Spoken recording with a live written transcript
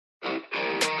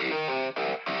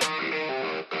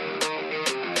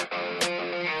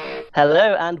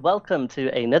Hello and welcome to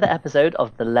another episode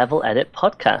of the Level Edit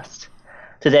podcast.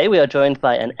 Today we are joined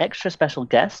by an extra special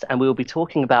guest and we will be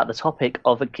talking about the topic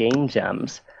of game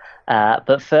jams.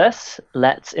 But first,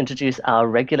 let's introduce our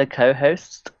regular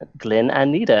co-hosts, Glyn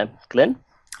and Nida. Glyn?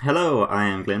 Hello, I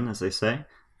am Glyn, as they say.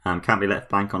 Can't be left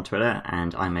blank on Twitter,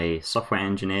 and I'm a software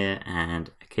engineer and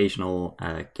occasional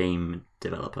game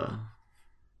developer.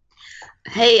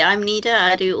 Hey, I'm Nida.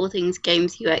 I do all things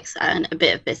games, UX, and a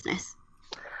bit of business.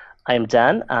 I am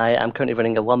Dan. I am currently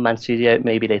running a one-man studio,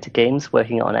 Maybe Later Games,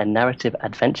 working on a narrative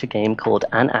adventure game called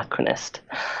Anachronist.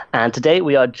 And today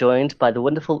we are joined by the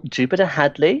wonderful Jupiter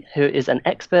Hadley, who is an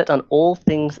expert on all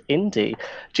things indie.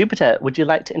 Jupiter, would you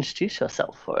like to introduce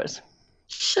yourself for us?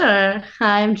 Sure.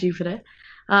 Hi, I'm Jupiter.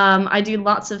 I do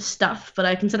lots of stuff, but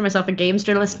I consider myself a games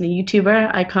journalist and a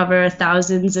YouTuber. I cover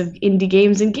thousands of indie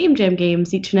games and game jam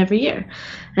games each and every year.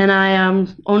 And I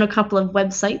own a couple of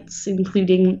websites,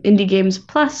 including Indie Games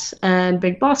Plus and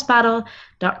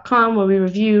BigBossBattle.com, where we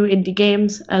review indie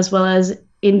games, as well as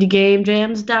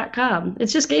IndieGameJams.com.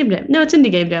 It's just Game Jam. No, it's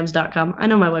IndieGameJams.com. I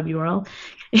know my web URL.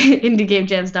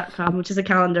 IndieGameJams.com, which is a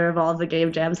calendar of all of the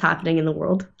game jams happening in the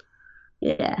world.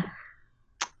 Yeah.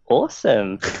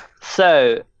 Awesome.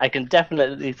 So I can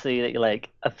definitely see that you're like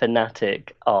a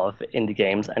fanatic of indie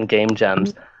games and game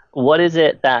jams. What is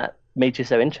it that made you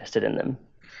so interested in them?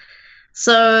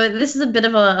 So this is a bit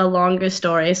of a longer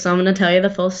story, so I'm going to tell you the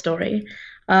full story.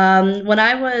 When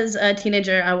I was a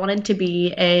teenager, I wanted to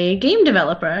be a game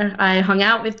developer. I hung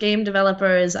out with game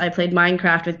developers, I played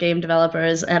Minecraft with game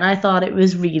developers, and I thought it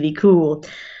was really cool.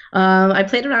 I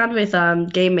played around with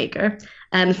Game Maker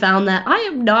and found that I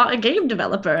am not a game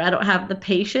developer. I don't have the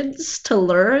patience to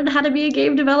learn how to be a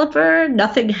game developer.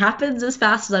 Nothing happens as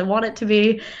fast as I want it to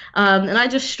be, and I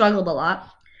just struggled a lot.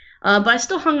 But I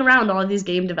still hung around all of these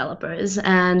game developers,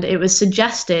 and it was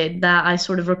suggested that I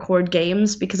sort of record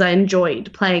games because I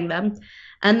enjoyed playing them.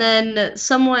 And then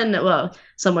someone,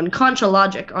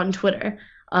 ContraLogic on Twitter,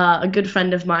 a good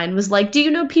friend of mine, was like, "Do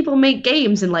you know people make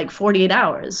games in like 48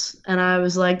 hours?" And I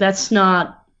was like, "That's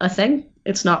not a thing.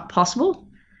 It's not possible.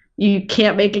 You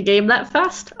can't make a game that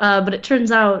fast." But it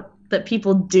turns out that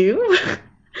people do.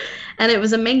 And it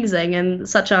was amazing and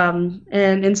such an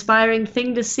inspiring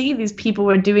thing to see. These people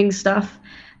were doing stuff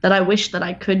that I wish that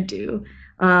I could do,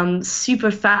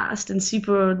 super fast and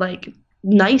super like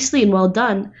nicely and well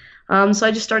done. So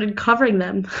I just started covering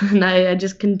them, and I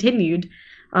just continued.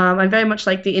 I very much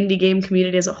like the indie game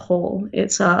community as a whole.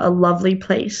 It's a lovely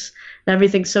place. And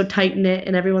everything's so tight knit,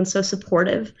 and everyone's so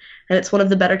supportive. And it's one of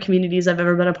the better communities I've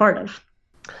ever been a part of.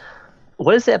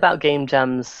 What is it about game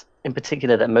jams in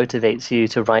particular that motivates you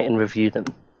to write and review them?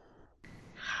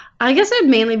 I guess it'd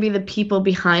mainly be the people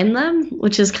behind them,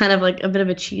 which is kind of like a bit of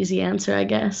a cheesy answer, I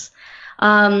guess.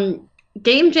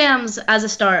 Game jams, as a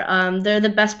start, they're the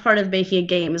best part of making a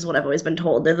game, is what I've always been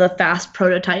told. They're the fast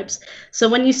prototypes. So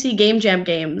when you see game jam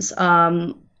games,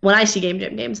 when I see game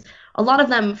jam games, a lot of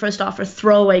them, first off, are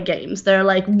throwaway games. They're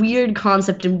like weird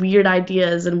concept and weird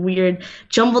ideas and weird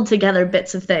jumbled together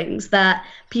bits of things that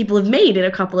people have made in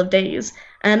a couple of days.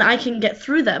 And I can get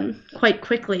through them quite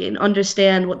quickly and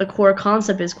understand what the core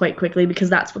concept is quite quickly because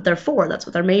that's what they're for. That's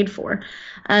what they're made for.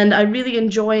 And I really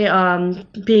enjoy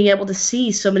being able to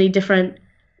see so many different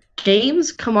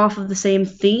games come off of the same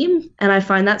theme, and I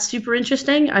find that super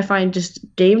interesting. I find just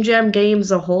game jam games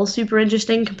as a whole super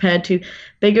interesting compared to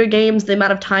bigger games. The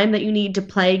amount of time that you need to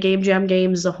play game jam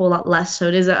games is a whole lot less, so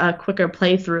it is a quicker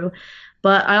playthrough.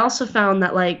 But I also found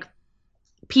that like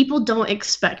people don't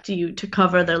expect you to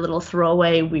cover their little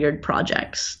throwaway weird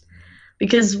projects.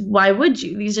 Because why would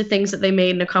you? These are things that they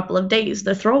made in a couple of days.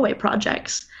 They're throwaway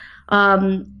projects.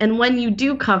 And when you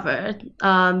do cover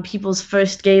people's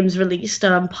first games released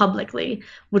publicly,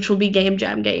 which will be game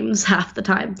jam games half the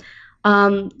time,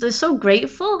 they're so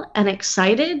grateful and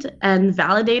excited and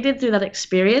validated through that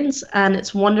experience. And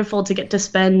it's wonderful to get to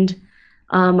spend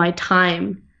my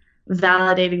time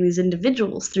validating these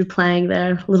individuals through playing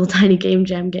their little tiny game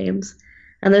jam games.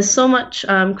 And there's so much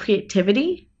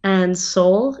creativity and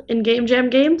soul in game jam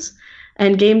games.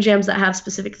 And game jams that have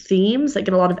specific themes that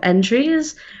get a lot of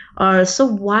entries are so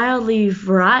wildly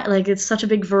like it's such a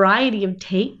big variety of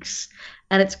takes,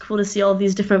 and it's cool to see all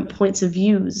these different points of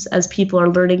views as people are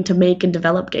learning to make and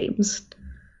develop games.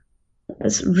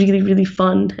 It's really, really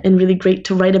fun and really great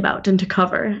to write about and to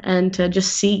cover and to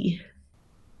just see.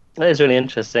 That is really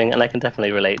interesting, and I can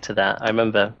definitely relate to that. I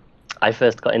remember I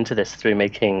first got into this through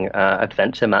making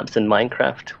adventure maps in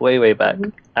Minecraft way, way back. Mm-hmm.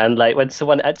 And like when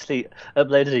someone actually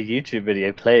uploaded a YouTube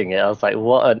video playing it, I was like,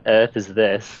 what on earth is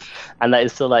this? And that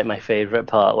is still like my favorite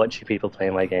part, watching people play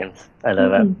my games. I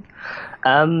love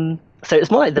it. So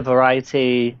it's more like the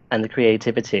variety and the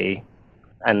creativity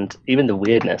and even the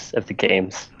weirdness of the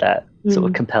games that sort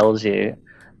of compels you.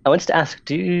 I wanted to ask,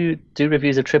 do you do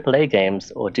reviews of AAA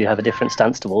games, or do you have a different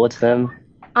stance towards them?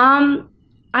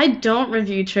 I don't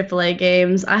review AAA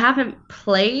games. I haven't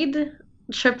played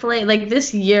AAA. Like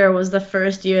this year was the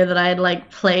first year that I had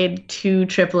like played two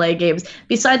AAA games.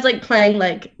 Besides like playing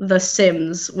like The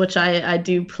Sims, which I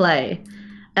do play.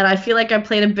 And I feel like I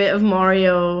played a bit of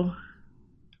Mario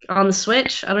on the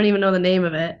Switch. I don't even know the name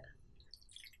of it.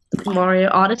 Mario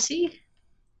Odyssey?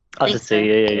 Odyssey,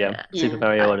 yeah. Yeah. Super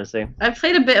Mario Odyssey. I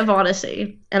played a bit of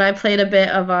Odyssey, and I played a bit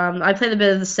of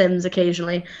The Sims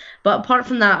occasionally. But apart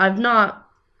from that, I've not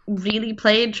really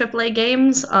played AAA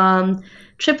games.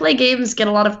 AAA games get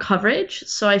a lot of coverage,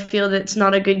 so I feel that it's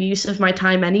not a good use of my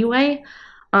time anyway.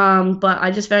 But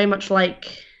I just very much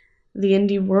like the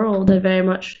indie world. I very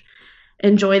much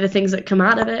enjoy the things that come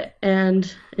out of it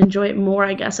and enjoy it more,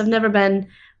 I guess. I've never been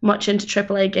much into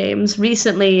AAA games.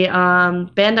 Recently,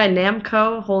 Bandai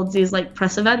Namco holds these like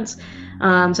press events.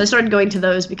 So I started going to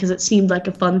those because it seemed like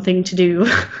a fun thing to do.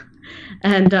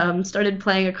 And started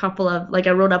playing I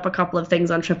wrote up a couple of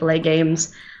things on AAA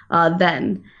games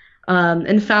then.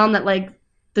 And found that like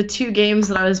the two games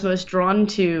that I was most drawn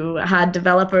to had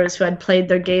developers who had played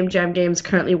their Game Jam games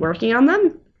currently working on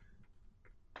them.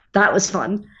 That was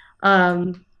fun.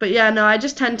 But yeah, no, I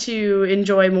just tend to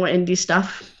enjoy more indie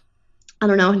stuff. I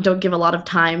don't know, don't give a lot of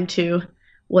time to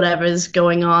whatever's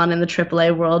going on in the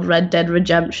AAA world, Red Dead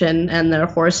Redemption and their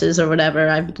horses or whatever.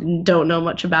 I don't know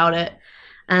much about it.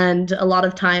 And a lot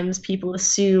of times people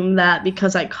assume that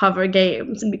because I cover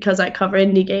games and because I cover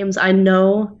indie games, I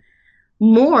know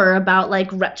more about like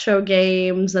retro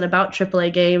games and about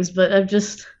AAA games, but I've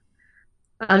just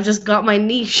got my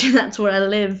niche. That's where I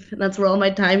live, and that's where all my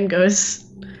time goes.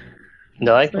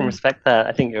 No, I can respect that.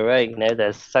 I think you're right. You know,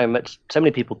 there's so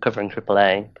many people covering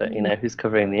AAA, but you know, who's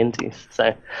covering the indies?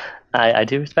 So I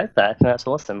do respect that. I think that's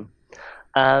awesome.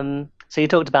 So you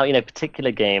talked about, you know,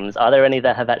 particular games. Are there any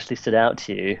that have actually stood out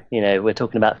to you? You know, we're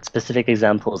talking about specific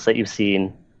examples that you've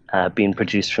seen being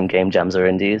produced from game jams or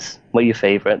indies. What are your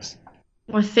favorites?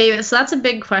 My favorite. So that's a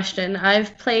big question.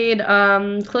 I've played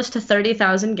close to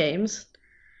 30,000 games,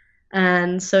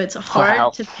 and so it's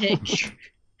hard to pick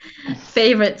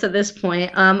favorites at this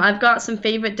point. I've got some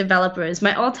favorite developers.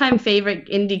 My all-time favorite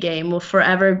indie game will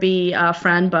forever be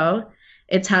Franbo.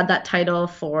 It's had that title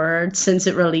since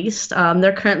it released.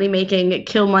 They're currently making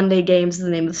Kill Monday Games is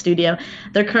the name of the studio.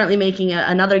 They're currently making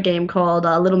another game called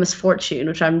Little Misfortune,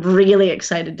 which I'm really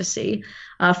excited to see.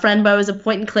 Franbo is a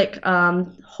point-and-click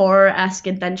horror-esque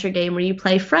adventure game where you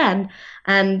play Fran,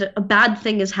 and a bad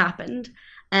thing has happened,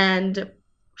 and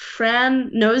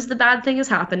Fran knows the bad thing has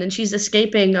happened, and she's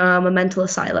escaping a mental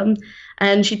asylum,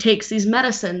 and she takes these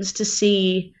medicines to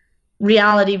see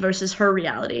reality versus her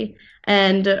reality.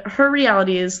 And her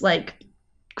reality is like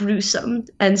gruesome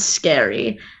and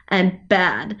scary and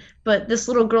bad, but this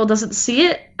little girl doesn't see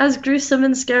it as gruesome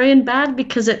and scary and bad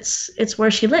because it's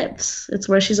where she lives. It's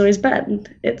where she's always been.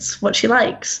 It's what she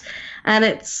likes. And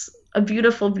it's a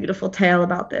beautiful, beautiful tale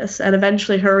about this. And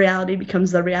eventually her reality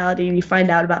becomes the reality and you find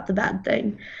out about the bad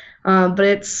thing. But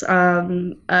it's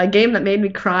a game that made me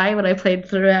cry when I played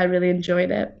through it. I really enjoyed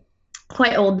it.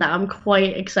 Quite old now. I'm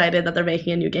quite excited that they're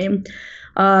making a new game.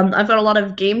 I've got a lot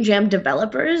of Game Jam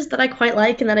developers that I quite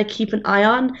like and that I keep an eye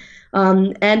on.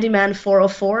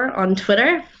 Andyman404 on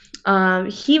Twitter.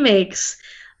 He makes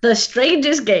the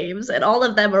strangest games, and all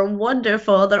of them are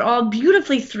wonderful. They're all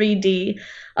beautifully 3D.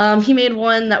 He made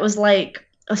one that was like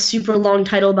a super long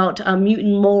title about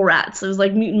mutant mole rats. It was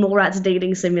like Mutant Mole Rats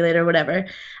Dating Simulator or whatever.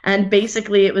 And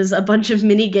basically it was a bunch of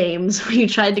mini games where you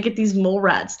tried to get these mole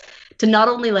rats to not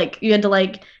only like, you had to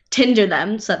like Tinder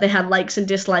them so that they had likes and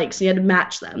dislikes, and you had to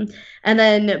match them. And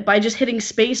then by just hitting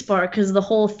spacebar, because the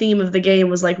whole theme of the game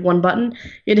was like one button,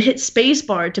 you had to hit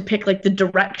spacebar to pick like the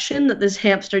direction that this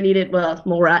hamster needed, well,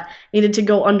 mole rat, needed to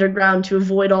go underground to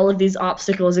avoid all of these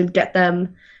obstacles and get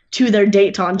them to their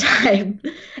date on time.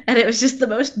 And it was just the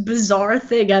most bizarre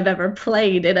thing I've ever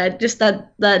played. And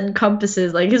that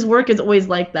encompasses, like, his work is always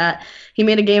like that. He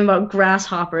made a game about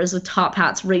grasshoppers with top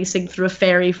hats racing through a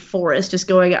fairy forest, just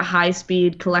going at high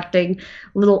speed, collecting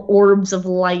little orbs of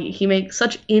light. He makes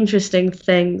such interesting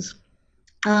things.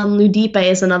 Ludipe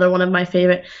is another one of my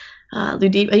favorite.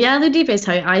 Ludipe is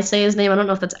how I say his name. I don't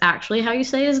know if that's actually how you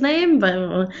say his name, but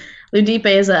Ludipe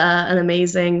is an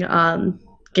amazing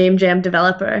Game Jam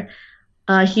developer.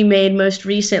 He made most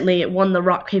recently, it won the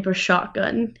Rock Paper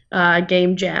Shotgun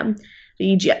Game Jam.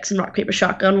 the EGX and Rock Paper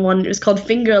Shotgun one. It was called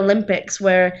Finger Olympics,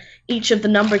 where each of the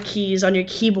number keys on your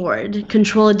keyboard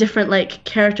control a different like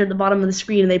character at the bottom of the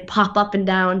screen, and they pop up and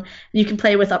down. And you can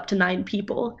play with up to 9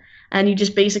 people, and you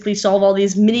just basically solve all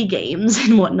these mini games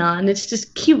and whatnot. And it's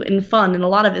just cute and fun, and a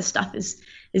lot of his stuff is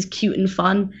cute and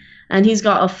fun. And he's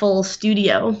got a full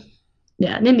studio,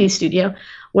 yeah, an indie studio,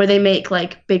 where they make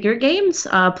like bigger games.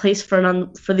 Place for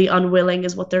the Unwilling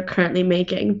is what they're currently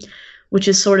making, which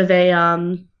is sort of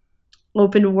a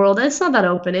open world. It's not that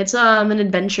open. It's an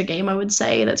adventure game, I would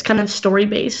say, that's kind of story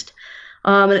based.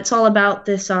 And it's all about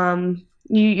this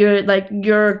you're like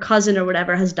your cousin or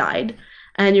whatever has died,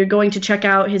 and you're going to check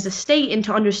out his estate and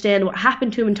to understand what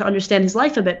happened to him and to understand his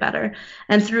life a bit better.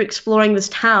 And through exploring this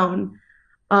town,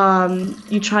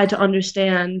 you try to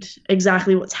understand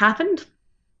exactly what's happened.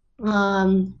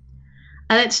 And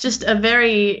it's just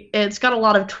it's got a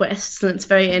lot of twists, and it's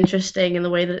very interesting in the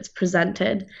way that it's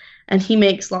presented. And he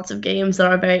makes lots of games that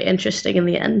are very interesting in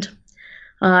the end.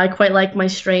 I quite like my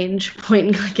strange point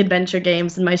and click adventure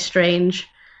games and my strange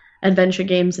adventure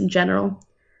games in general.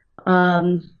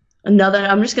 I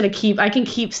can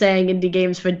keep saying indie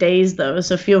games for days though,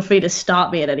 so feel free to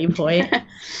stop me at any point.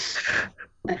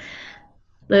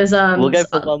 There's We'll go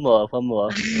for one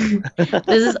more.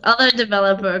 There's this other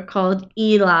developer called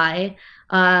Eli.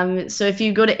 So if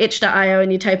you go to itch.io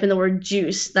and you type in the word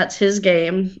Juice, that's his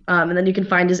game, and then you can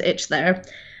find his itch there.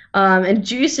 And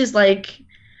Juice is like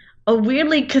a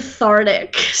weirdly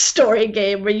cathartic story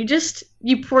game where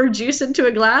you pour juice into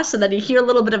a glass and then you hear a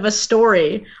little bit of a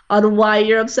story on why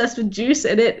you're obsessed with juice,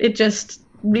 and it just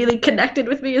really connected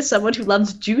with me as someone who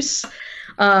loves juice.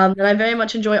 And I very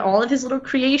much enjoy all of his little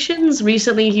creations.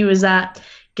 Recently, he was at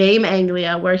Game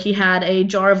Anglia, where he had a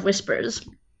jar of whispers,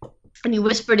 and he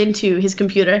whispered into his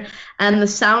computer, and the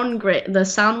sound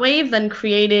wave then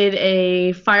created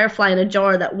a firefly in a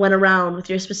jar that went around with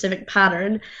your specific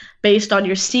pattern based on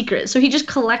your secret. So he just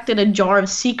collected a jar of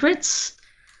secrets.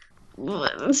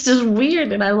 It's just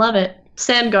weird, and I love it.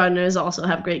 Sand Gardeners also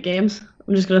have great games.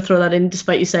 I'm just going to throw that in,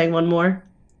 despite you saying one more.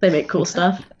 They make cool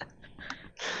stuff.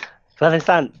 Well,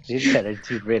 they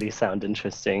do really sound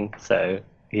interesting. So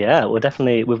yeah,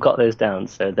 we've got those down.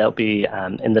 So they'll be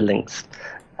in the links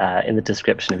in the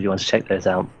description if you want to check those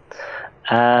out.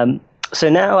 So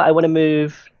now I want to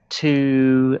move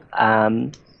to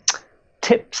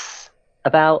tips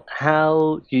about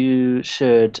how you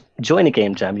should join a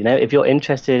game jam. If you're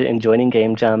interested in joining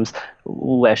game jams,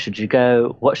 where should you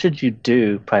go? What should you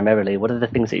do primarily? What are the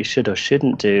things that you should or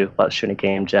shouldn't do whilst joining a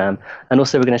game jam? And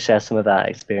also we're going to share some of our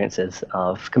experiences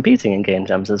of competing in game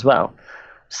jams as well.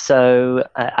 So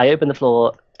I open the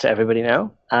floor to everybody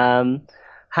now.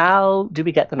 How do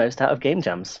we get the most out of game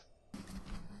jams?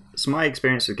 So my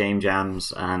experience with game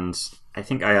jams, and I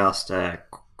think I asked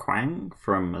Kwang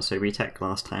from Asobi Tech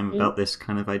last time about this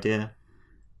kind of idea.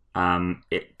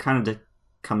 It kind of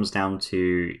comes down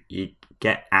to you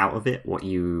get out of it what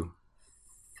you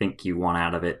think you want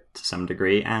out of it to some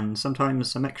degree, and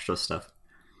sometimes some extra stuff.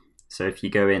 So if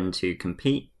you go in to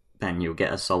compete, then you'll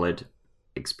get a solid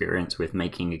experience with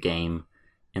making a game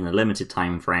in a limited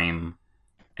time frame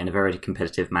in a very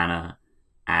competitive manner.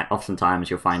 And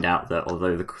oftentimes you'll find out that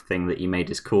although the thing that you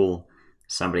made is cool,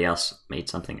 somebody else made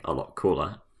something a lot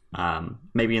cooler.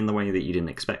 Maybe in the way that you didn't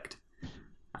expect.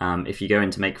 If you go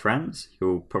in to make friends,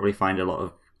 you'll probably find a lot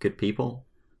of good people.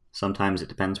 Sometimes it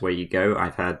depends where you go.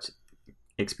 I've had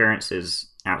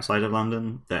experiences outside of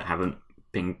London that haven't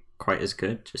been quite as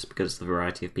good, just because the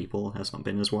variety of people has not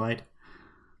been as wide.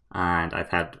 And I've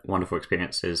had wonderful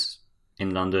experiences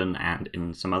in London and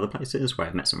in some other places where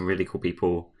I've met some really cool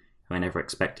people who I never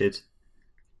expected.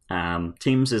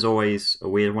 Teams is always a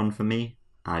weird one for me.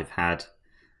 I've had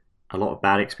a lot of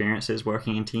bad experiences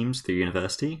working in teams through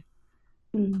university,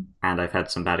 and I've had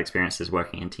some bad experiences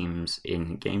working in teams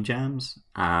in game jams.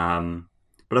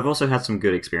 But I've also had some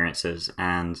good experiences,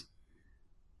 and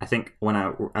I think when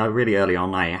I really early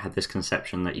on, I had this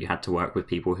conception that you had to work with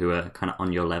people who are kind of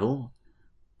on your level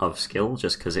of skill,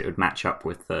 just because it would match up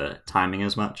with the timing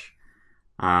as much.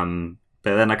 But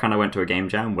then I kind of went to a game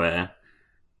jam where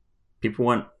people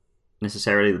weren't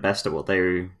necessarily the best at what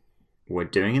they were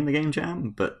doing in the game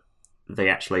jam, but they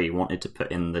actually wanted to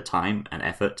put in the time and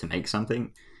effort to make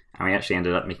something, and we actually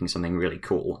ended up making something really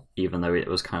cool, even though it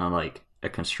was kind of like a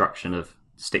construction of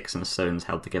sticks and stones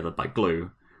held together by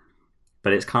glue.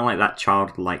 But it's kind of like that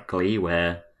childlike glee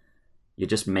where you're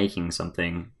just making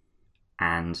something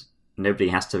and nobody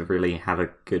has to really have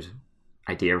a good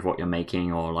idea of what you're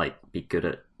making or like be good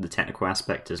at the technical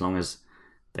aspect. As long as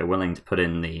they're willing to put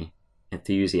in the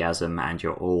enthusiasm and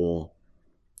you're all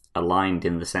aligned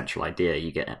in the central idea,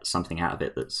 you get something out of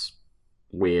it that's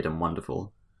weird and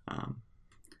wonderful.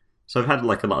 So I've had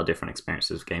like a lot of different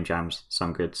experiences with game jams,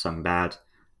 some good, some bad.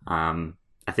 I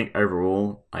think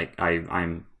overall, like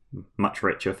I'm much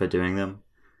richer for doing them.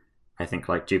 I think,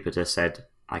 like Jupiter said,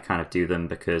 I kind of do them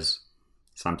because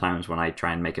sometimes when I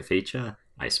try and make a feature,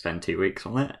 I spend 2 weeks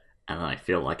on it, and I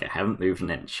feel like I haven't moved an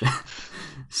inch.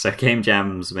 So game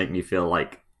jams make me feel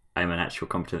like I'm an actual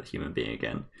competent human being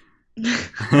again.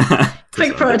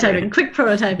 Quick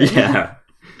prototyping. Yeah.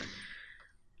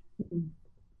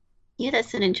 Yeah,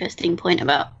 that's an interesting point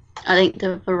about, I think,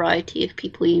 the variety of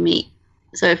people you meet.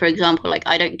 So, for example, like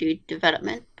I don't do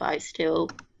development, but I still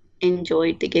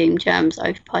enjoyed the game jams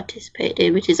I've participated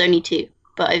in, which is only 2.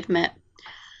 But I've met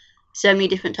so many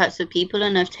different types of people,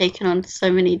 and I've taken on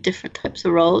so many different types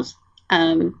of roles.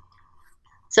 Something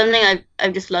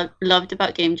I've just loved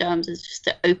about game jams is just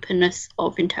the openness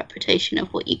of interpretation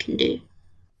of what you can do.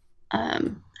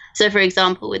 So, for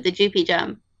example, with the Jupy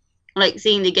Jam, like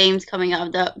seeing the games coming out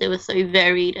of that, they were so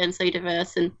varied and so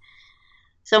diverse, and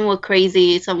some were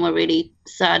crazy, some were really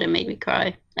sad and made me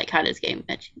cry, like Hannah's game,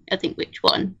 actually. I think which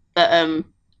one. But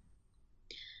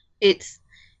it's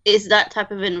that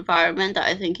type of environment that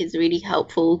I think is really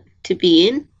helpful to be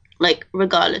in, like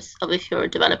regardless of if you're a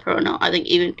developer or not. I think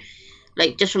even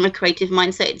like just from a creative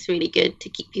mindset, it's really good to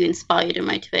keep you inspired and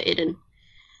motivated and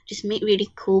just meet really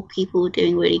cool people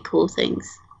doing really cool things,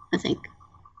 I think.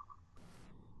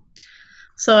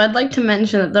 So I'd like to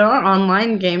mention that there are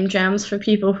online game jams for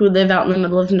people who live out in the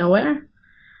middle of nowhere.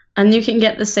 And you can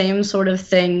get the same sort of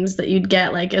things that you'd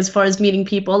get, like as far as meeting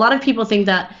people. A lot of people think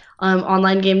that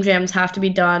online game jams have to be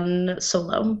done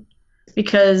solo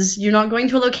because you're not going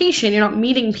to a location, you're not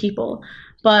meeting people.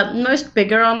 But most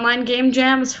bigger online game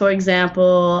jams, for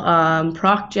example,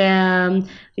 Proc Jam,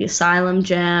 the Asylum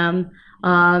Jam,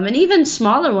 and even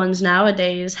smaller ones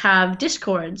nowadays have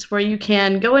Discords where you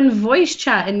can go and voice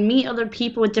chat and meet other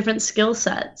people with different skill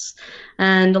sets.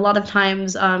 And a lot of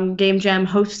times game jam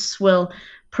hosts will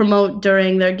promote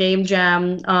during their game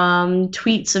jam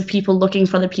tweets of people looking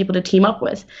for other people to team up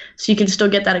with. So you can still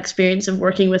get that experience of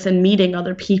working with and meeting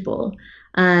other people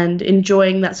and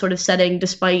enjoying that sort of setting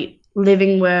despite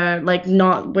living where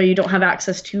you don't have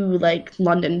access to like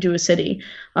London, to a city.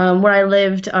 Where I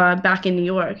lived back in New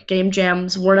York, game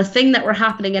jams weren't a thing that were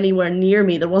happening anywhere near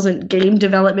me. There wasn't game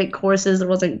development courses, there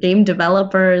wasn't game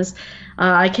developers.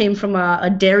 I came from a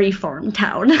dairy farm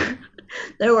town.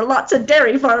 There were lots of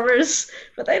dairy farmers,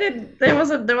 but there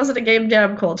wasn't a game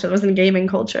jam culture, there wasn't a gaming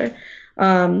culture.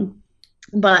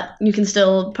 But you can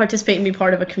still participate and be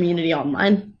part of a community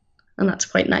online, and that's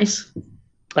quite nice.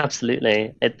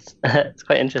 Absolutely. It's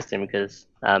quite interesting because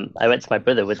I went to my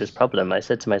brother with this problem. I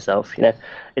said to myself,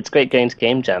 it's great going to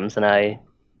game jams, and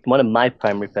one of my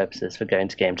primary purposes for going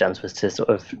to game jams was to sort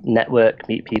of network,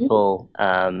 meet people,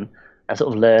 and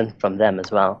sort of learn from them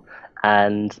as well.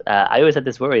 And I always had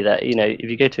this worry that, if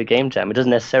you go to a game jam, it doesn't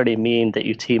necessarily mean that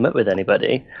you team up with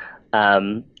anybody.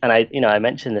 And I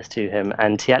mentioned this to him,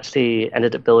 and he actually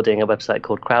ended up building a website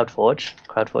called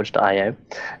crowdforge.io.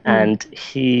 And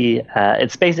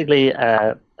it's basically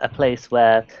a place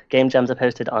where game jams are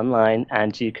posted online,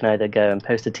 and you can either go and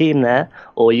post a team there,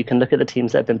 or you can look at the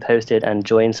teams that have been posted and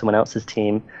join someone else's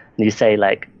team. And you say,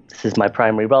 like, this is my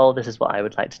primary role, this is what I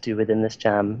would like to do within this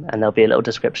jam, and there'll be a little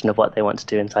description of what they want to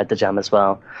do inside the jam as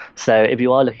well. So if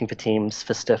you are looking for teams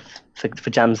for stuff, for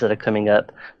jams that are coming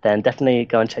up, then definitely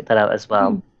go and check that out as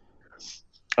well.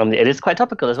 It is quite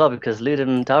topical as well because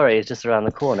Ludum Dare is just around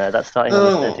the corner. That's starting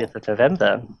on the 30th of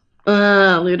November.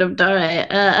 Ludum Dare.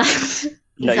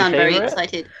 You sound very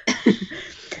excited.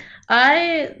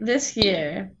 This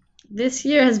year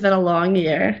has been a long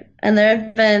year, and there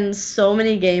have been so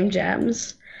many game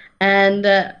jams. And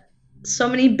so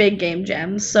many big game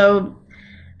jams. So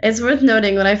it's worth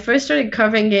noting, when I first started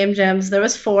covering game jams, there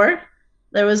was 4.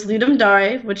 There was Ludum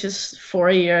Dare, which is 4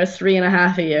 a year,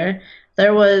 3.5 a year.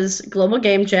 There was Global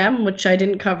Game Jam, which I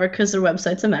didn't cover because their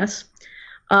website's a mess.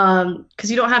 Because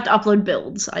you don't have to upload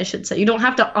builds, I should say. You don't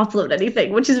have to upload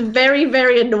anything, which is very,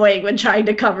 very annoying when trying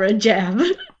to cover a jam.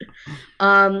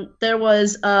 There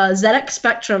was ZX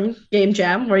Spectrum Game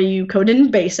Jam, where you code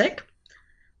in BASIC.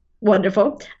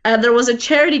 Wonderful. And there was a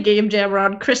charity game jam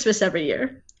around Christmas every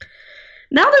year.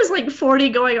 Now there's like 40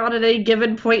 going on at any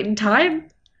given point in time,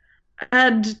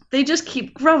 and they just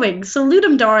keep growing. So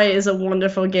Ludum Dare is a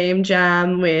wonderful game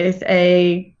jam with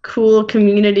a cool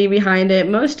community behind it.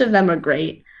 Most of them are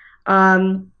great.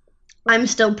 I'm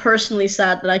still personally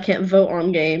sad that I can't vote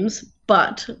on games,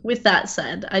 but with that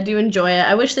said, I do enjoy it.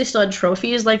 I wish they still had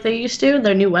trophies like they used to.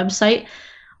 Their new website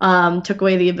took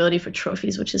away the ability for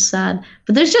trophies, which is sad.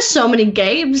 But there's just so many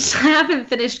games. I haven't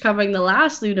finished covering the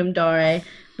last Ludum Dare.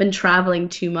 Been traveling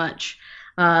too much,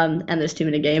 and there's too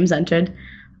many games entered.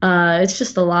 It's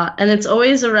just a lot, and it's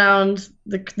always around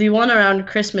the one around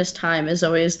Christmas time is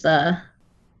always the,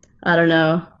 I don't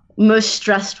know, most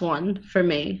stressed one for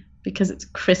me because it's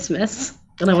Christmas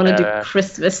and I want to do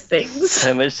Christmas things.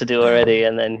 So much to do already,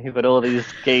 and then you've got all these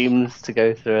games to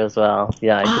go through as well.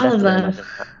 Yeah, I can All of definitely them.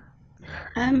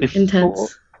 imagine that.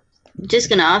 Intense. Just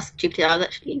gonna ask Jupiter, I was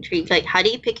actually intrigued. Like, how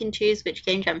do you pick and choose which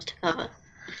game jams to cover?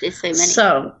 If there's so many.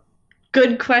 So,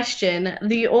 good question.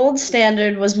 The old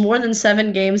standard was more than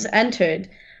 7 games entered.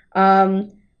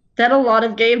 Then a lot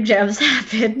of game jams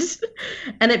happened,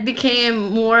 and it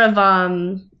became more of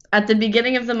at the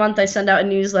beginning of the month I send out a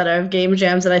newsletter of game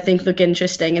jams that I think look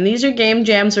interesting. And these are game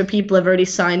jams where people have already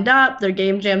signed up. They're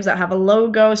game jams that have a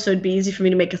logo, so it'd be easy for me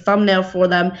to make a thumbnail for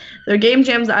them. They're game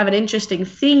jams that have an interesting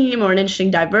theme or an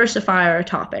interesting diversifier or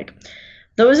topic.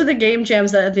 Those are the game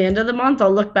jams that at the end of the month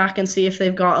I'll look back and see if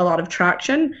they've got a lot of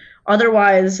traction.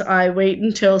 Otherwise, I wait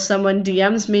until someone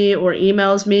DMs me or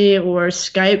emails me or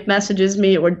Skype messages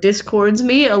me or Discords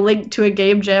me a link to a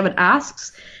game jam and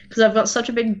asks, because I've got such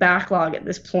a big backlog at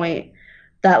this point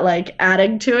that like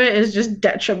adding to it is just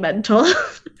detrimental.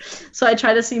 So I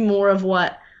try to see more of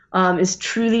what is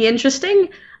truly interesting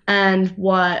and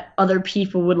what other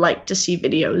people would like to see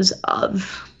videos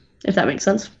of, if that makes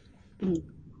sense.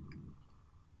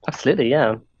 Absolutely,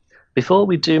 yeah. Before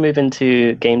we do move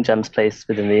into game jam's place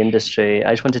within the industry,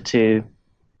 I just wanted to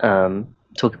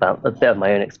talk about a bit of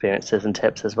my own experiences and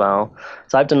tips as well.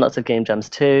 So I've done lots of game jams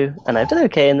too, and I've done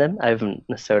okay in them. I haven't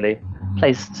necessarily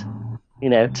placed,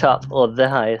 top or the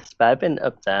highest, but I've been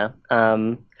up there.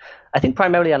 I think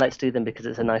primarily I like to do them because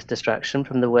it's a nice distraction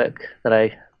from the work that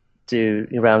I do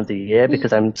around the year,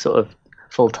 because I'm sort of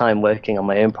full-time working on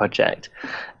my own project.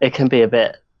 It can be a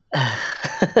bit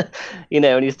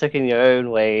when you're stuck in your own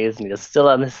ways and you're still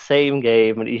on the same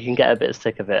game, and you can get a bit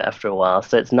sick of it after a while.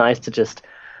 So it's nice to just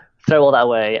throw all that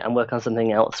away and work on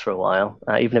something else for a while,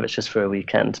 even if it's just for a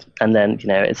weekend. And then,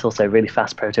 it's also really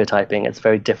fast prototyping. It's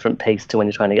very different pace to when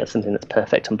you're trying to get something that's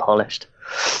perfect and polished.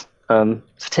 So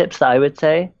tips that I would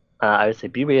say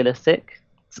be realistic,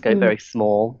 scope very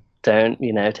small. Don't,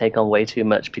 take on way too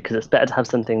much, because it's better to have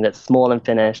something that's small and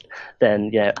finished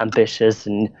than, ambitious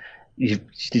and you've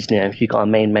got a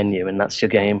main menu and that's your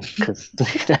game, because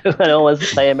no one wants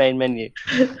to play a main menu.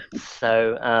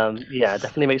 So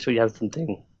definitely make sure you have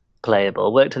something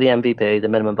playable. Work to the MVP, the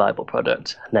minimum viable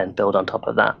product, and then build on top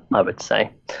of that, I would say.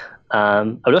 I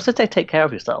would also say take care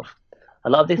of yourself. A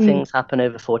lot of these things happen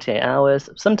over 48 hours.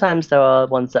 Sometimes there are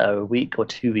ones that are a week or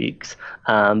 2 weeks,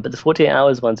 but the 48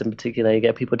 hours ones in particular, you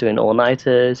get people doing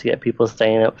all-nighters, you get people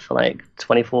staying up for like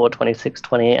 24, 26,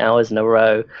 28 hours in a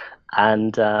row,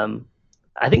 and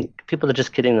I think people are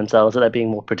just kidding themselves that they're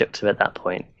being more productive at that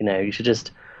point. You should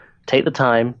just take the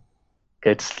time,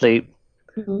 go to sleep,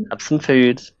 have some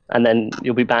food, and then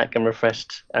you'll be back and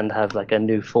refreshed and have like a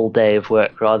new full day of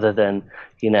work, rather than,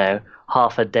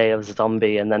 half a day of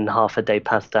zombie and then half a day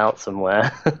passed out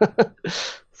somewhere.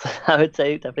 So I would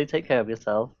say definitely take care of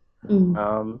yourself.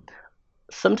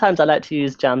 Sometimes I like to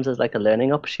use jams as like a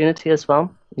learning opportunity as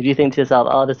well. If you think to yourself,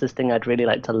 oh, there's this thing I'd really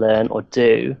like to learn or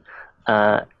do,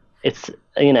 it's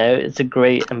a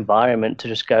great environment to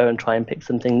just go and try and pick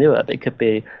something new up. It could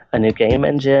be a new game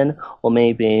engine, or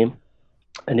maybe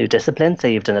a new discipline.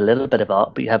 Say you've done a little bit of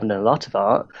art, but you haven't done a lot of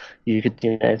art. You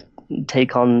could,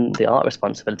 take on the art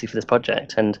responsibility for this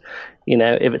project. And,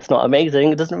 if it's not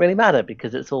amazing, it doesn't really matter,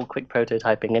 because it's all quick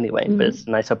prototyping anyway, but it's a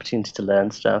nice opportunity to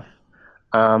learn stuff.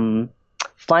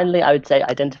 Finally, I would say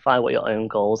identify what your own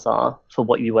goals are for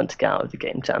what you want to get out of the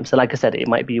game jam. So like I said, it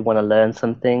might be you want to learn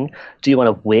something. Do you want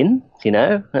to win?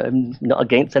 Not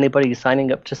against anybody. You're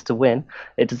signing up just to win.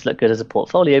 It does look good as a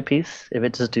portfolio piece if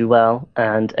it does do well.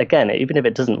 And again, even if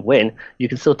it doesn't win, you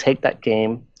can still take that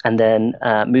game and then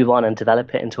move on and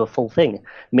develop it into a full thing.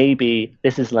 Maybe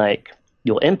this is like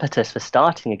your impetus for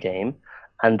starting a game.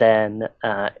 And then,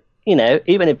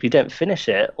 even if you don't finish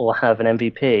it or have an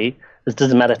MVP, this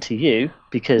doesn't matter to you,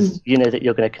 because you know that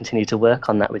you're going to continue to work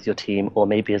on that with your team, or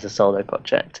maybe as a solo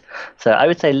project. So I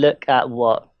would say look at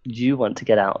what you want to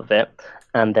get out of it,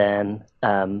 and then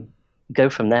go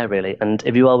from there, really. And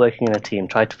if you are working in a team,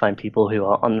 try to find people who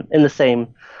are in the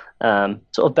same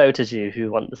sort of boat as you, who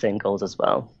want the same goals as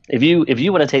well. If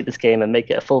you want to take this game and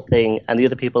make it a full thing, and the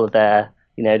other people are there,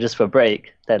 just for a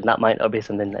break, then that might not be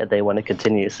something that they want to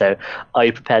continue. So are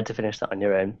you prepared to finish that on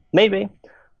your own? Maybe.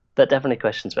 But definitely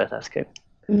questions worth asking.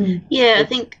 Yeah, I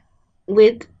think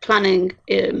with planning,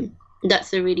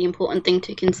 that's a really important thing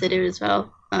to consider as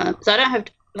well. So I don't have,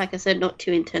 like I said, not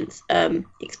too intense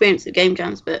experience with game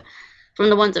jams, but from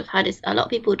the ones I've had, a lot of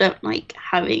people don't like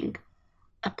having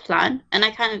a plan. And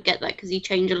I kind of get that, because you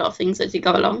change a lot of things as you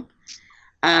go along.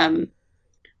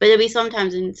 But there'll be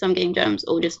sometimes in some game jams,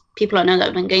 or just people I know that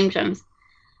have done game jams.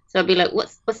 So I'll be like,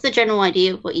 what's the general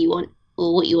idea of what you want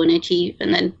or what you want to achieve?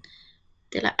 And then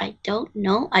they're like, I don't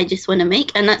know. I just want to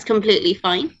make, and that's completely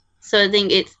fine. So I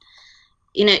think it's,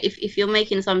 if you're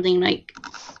making something like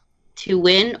to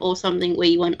win or something where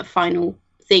you want a final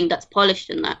thing that's polished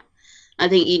in that, I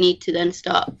think you need to then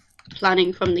start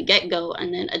planning from the get-go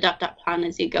and then adapt that plan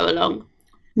as you go along.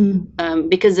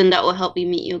 Because then that will help you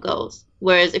meet your goals.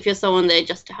 Whereas if you're someone there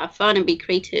just to have fun and be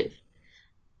creative,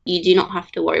 you do not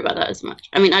have to worry about that as much.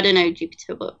 I mean, I don't know,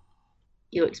 Jupiter, what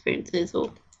your experience is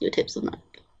or your tips on that.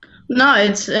 No,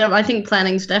 I think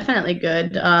planning's definitely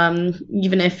good.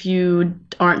 Even if you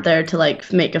aren't there to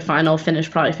like make a final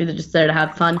finished product, if you're just there to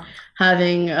have fun,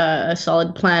 having a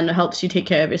solid plan helps you take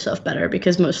care of yourself better,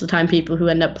 because most of the time people who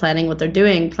end up planning what they're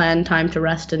doing plan time to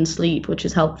rest and sleep, which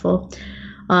is helpful.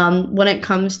 When it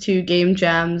comes to game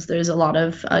jams, there's a lot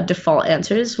of default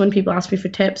answers when people ask me for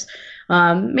tips,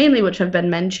 mainly which have been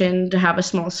mentioned: to have a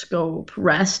small scope,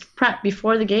 rest, prep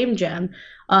before the game jam.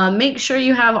 Make sure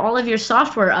you have all of your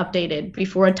software updated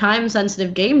before a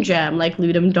time-sensitive game jam like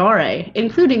Ludum Dare,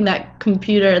 including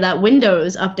that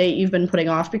Windows update you've been putting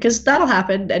off, because that'll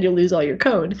happen and you'll lose all your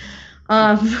code.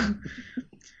 The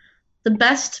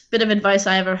best bit of advice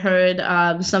I ever heard,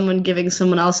 someone giving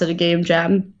someone else at a game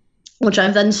jam, which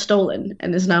I've then stolen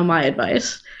and is now my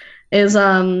advice, is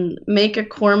make a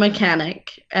core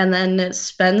mechanic and then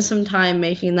spend some time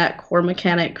making that core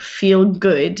mechanic feel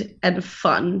good and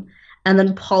fun, and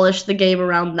then polish the game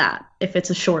around that if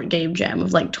it's a short game jam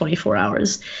of like 24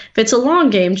 hours. If it's a long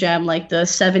game jam, like the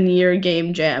 7-year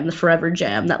game jam, the Forever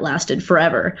Jam that lasted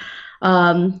forever, you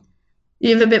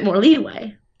have a bit more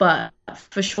leeway. But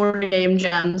for shorter game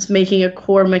jams, making a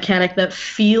core mechanic that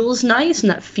feels nice and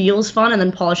that feels fun and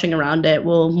then polishing around it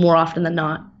will more often than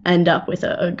not end up with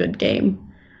a good game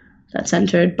that's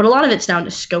entered. But a lot of it's down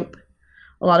to scope.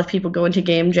 A lot of people go into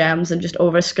game jams and just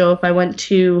overscope. I went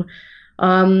to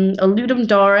a Ludum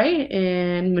Dare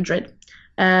in Madrid,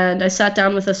 and I sat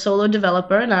down with a solo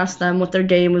developer and asked them what their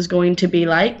game was going to be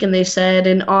like, and they said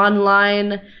an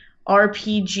online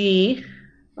RPG,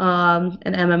 an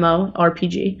MMO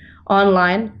RPG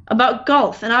online about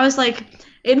golf, and I was like,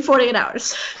 in 48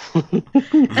 hours.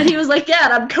 And he was like, yeah,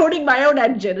 and I'm coding my own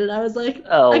engine, and I was like,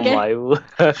 Oh okay. my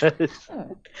word.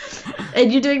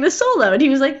 And you're doing this solo? And he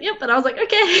was like, yep, and I was like,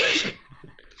 okay.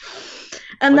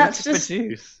 And What that's did you just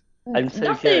produce? I'm so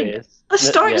nothing. curious. A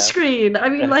start Yeah. screen. I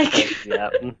mean, like,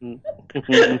 Yeah.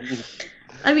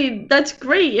 I mean, that's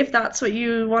great if that's what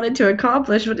you wanted to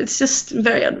accomplish, but it's just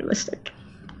very unrealistic.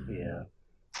 Yeah.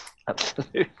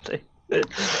 Absolutely.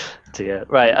 Dear.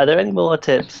 Right. Are there any more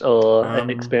tips or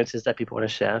experiences that people want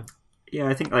to share? Yeah,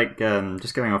 I think like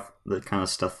just going off the kind of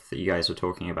stuff that you guys were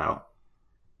talking about,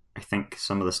 I think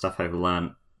some of the stuff I've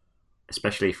learned,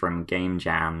 especially from game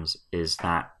jams, is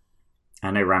that, I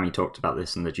know Rami talked about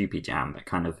this in the Jupy Jam, but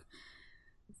kind of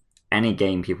any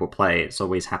game people play, it's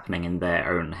always happening in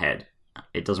their own head.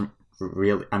 It doesn't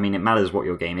really, I mean, it matters what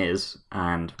your game is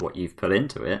and what you've put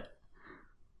into it,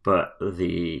 but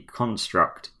the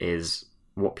construct is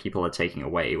what people are taking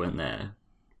away when they're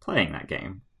playing that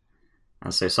game.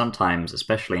 And so sometimes,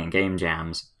 especially in game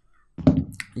jams,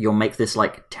 you'll make this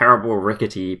like terrible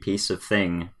rickety piece of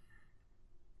thing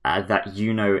that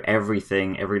you know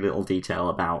everything, every little detail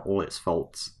about, all its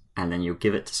faults, and then you'll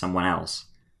give it to someone else,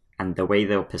 and the way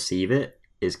they'll perceive it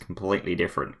is completely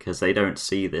different, because they don't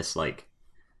see this like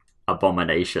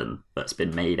abomination that's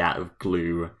been made out of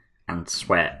glue and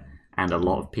sweat and a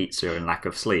lot of pizza and lack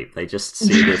of sleep. They just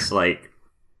see this like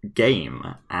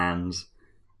game. And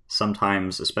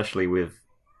sometimes, especially with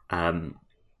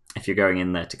if you're going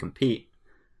in there to compete,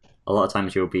 a lot of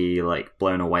times you'll be like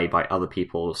blown away by other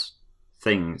people's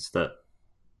things that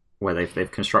where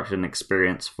they've constructed an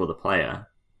experience for the player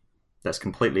that's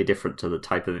completely different to the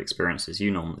type of experiences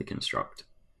you normally construct.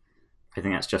 I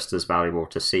think that's just as valuable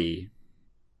to see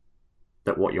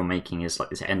that what you're making is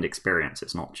like this end experience.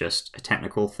 It's not just a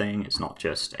technical thing. It's not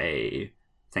just a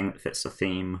thing that fits the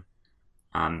theme.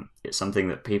 It's something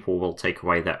that people will take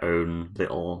away their own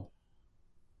little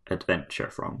adventure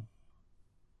from.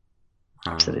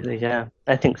 Absolutely, yeah.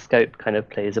 I think scope kind of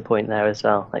plays a point there as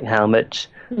well. Like, how much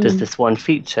does this one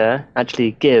feature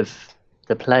actually give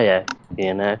the player,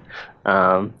 you know?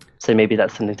 So maybe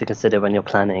that's something to consider when you're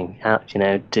planning out, you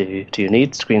know, do you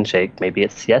need screen shake? Maybe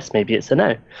it's yes, maybe it's a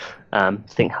no.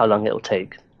 Think how long it'll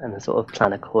take and then sort of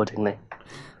plan accordingly.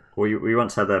 We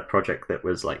once had a project that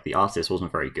was like the artist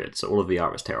wasn't very good, so all of the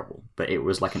art was terrible, but it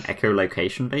was like an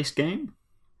echolocation based game.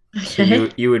 So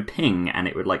you would ping and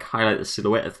it would like highlight the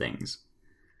silhouette of things.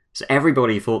 So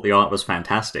everybody thought the art was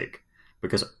fantastic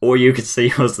because all you could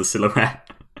see was the silhouette.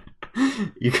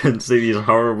 you can see these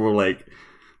horrible, like,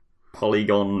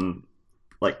 polygon,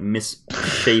 like,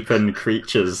 misshapen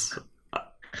creatures.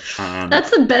 And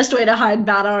That's the best way to hide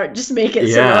bad art. Just make it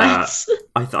Yeah.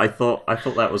 silhouettes. I thought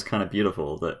that was kind of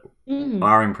beautiful, that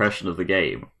our impression of the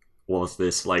game was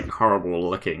this, like, horrible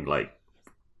looking, like,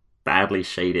 badly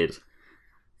shaded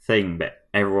thing, but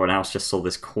everyone else just saw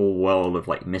this cool world of,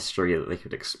 like, mystery that they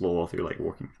could explore through, like,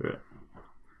 walking through it.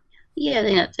 Yeah, I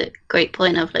think that's a great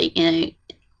point of, like,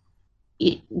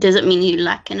 it doesn't mean you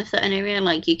lack in a certain area.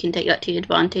 Like, you can take that to your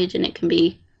advantage and it can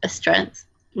be a strength,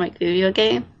 like, through your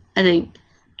game. I think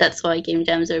that's why game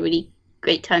jams are a really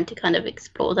great time to kind of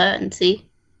explore that and see.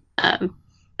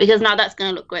 Because now that's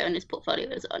going to look great on his portfolio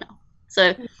as well now.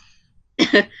 So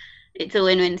it's a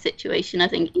win-win situation. I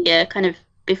think, yeah, kind of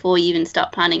before you even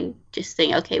start planning, just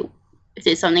think, okay, is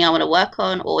this something I want to work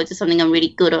on, or is it something I'm really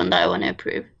good on that I want to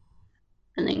improve?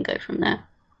 And then go from there.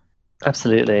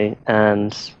 Absolutely.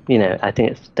 And, I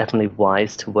think it's definitely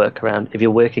wise to work around, if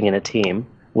you're working in a team,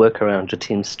 work around your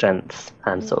team's strengths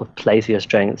and sort of play to your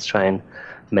strengths, try and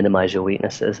minimize your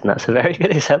weaknesses. And that's a very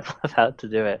good example of how to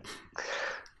do it.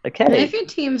 Okay. And if your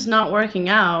team's not working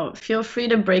out, feel free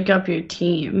to break up your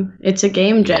team. It's a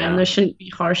game jam. Yeah. There shouldn't be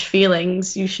harsh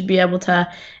feelings. You should be able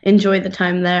to enjoy the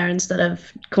time there instead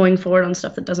of going forward on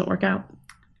stuff that doesn't work out.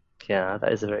 Yeah,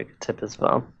 that is a very good tip as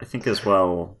well. I think as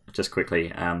well, just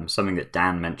quickly, something that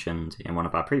Dan mentioned in one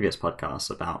of our previous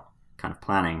podcasts about kind of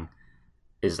planning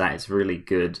is that it's really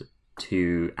good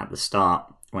to, at the start,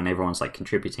 when everyone's, like,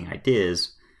 contributing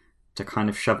ideas, to kind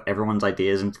of shove everyone's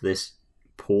ideas into this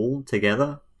pool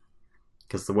together.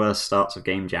 Because the worst starts of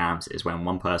game jams is when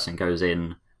one person goes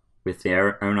in with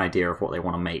their own idea of what they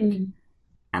want to make,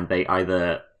 and they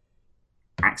either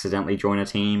accidentally join a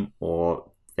team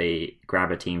or they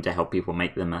grab a team to help people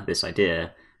make them this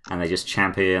idea, and they just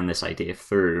champion this idea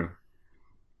through,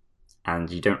 and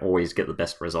you don't always get the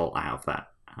best result out of that.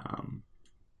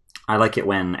 I like it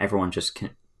when everyone just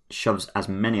shoves as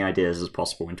many ideas as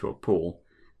possible into a pool,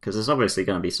 because there's obviously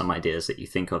going to be some ideas that you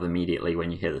think of immediately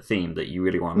when you hear the theme that you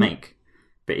really want to make.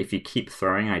 But if you keep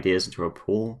throwing ideas into a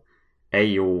pool,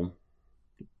 you'll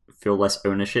feel less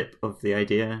ownership of the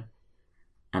idea,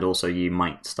 and also you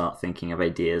might start thinking of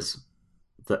ideas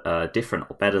that are different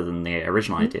or better than the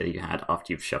original idea you had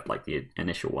after you've shoved, like, the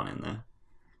initial one in there.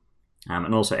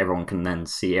 And also everyone can then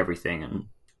see everything, and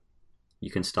you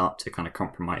can start to kind of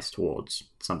compromise towards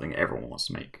something that everyone wants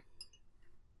to make.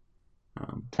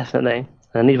 Definitely.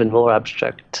 An even more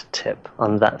abstract tip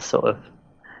on that sort of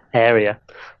area.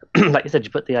 Like you said,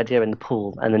 you put the idea in the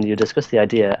pool and then you discuss the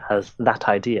idea as that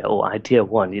idea or idea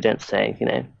one. You don't say,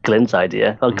 Glenn's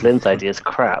idea. Well, Glenn's idea is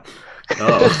crap.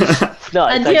 Oh. No,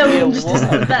 it's Idea one just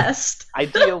isn't the best.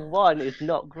 Idea one is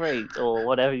not great, or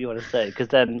whatever you want to say, because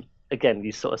then, again,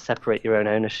 you sort of separate your own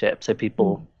ownership, so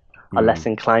people are less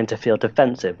inclined to feel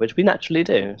defensive, which we naturally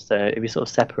do. So if you sort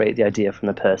of separate the idea from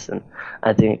the person,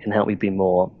 I think it can help you be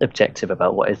more objective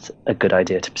about what is a good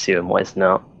idea to pursue and what is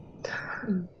not.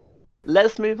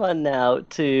 Let's move on now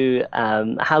to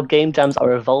how game jams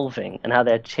are evolving and how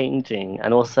they're changing,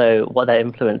 and also what their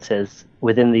influence is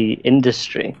within the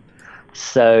industry.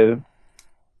 So,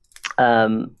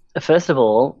 first of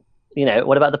all,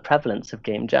 what about the prevalence of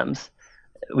game jams?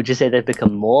 Would you say they've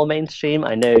become more mainstream?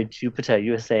 I know, Jupiter,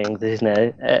 you were saying there's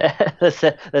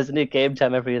a new game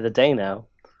jam every other day now.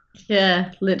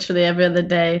 Yeah, literally every other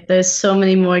day. There's so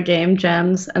many more game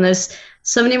jams, and there's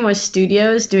so many more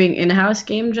studios doing in-house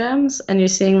game jams, and you're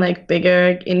seeing, like,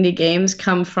 bigger indie games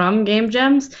come from game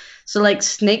jams. So, like,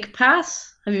 Snake Pass.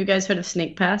 Have you guys heard of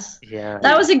Snake Pass? Yeah.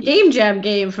 That was a game jam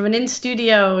game from an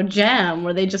in-studio jam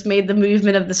where they just made the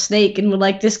movement of the snake and were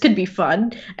like, this could be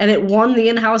fun. And it won the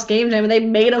in-house game jam and they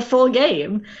made a full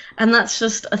game. And that's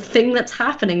just a thing that's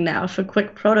happening now for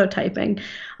quick prototyping.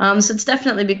 So it's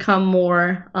definitely become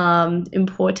more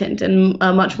important and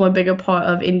a much more bigger part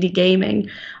of indie gaming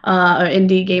or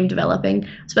indie game developing,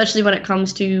 especially when it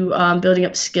comes to building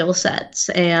up skill sets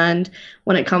and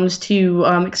when it comes to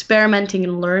experimenting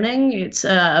and learning. It's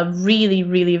a really,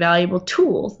 really valuable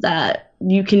tool that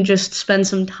you can just spend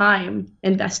some time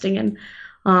investing in.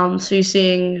 So you're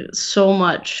seeing so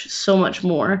much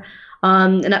more.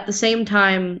 And at the same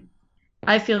time,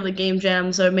 I feel the game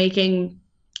jams are making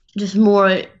just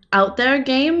more out there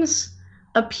games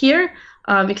appear,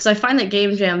 because I find that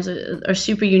game jams are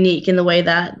super unique in the way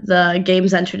that the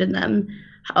games entered in them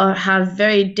have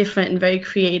very different and very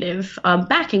creative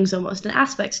backings almost and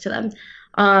aspects to them.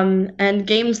 And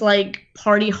games like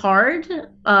Party Hard,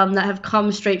 that have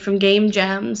come straight from game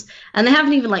jams, and they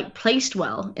haven't even like placed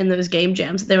well in those game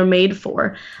jams that they were made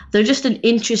for. They're just an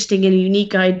interesting and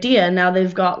unique idea. Now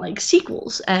they've got like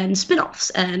sequels and spin-offs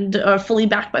and are fully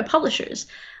backed by publishers,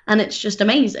 and it's just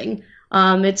amazing.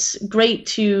 It's great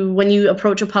to, when you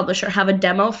approach a publisher, have a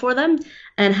demo for them,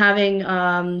 and having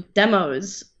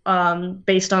demos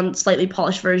based on slightly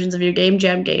polished versions of your game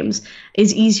jam games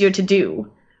is easier to do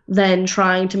than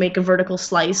trying to make a vertical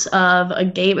slice of a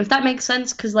game, if that makes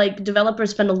sense, because like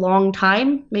developers spend a long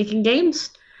time making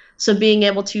games, so being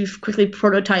able to quickly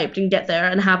prototype and get there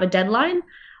and have a deadline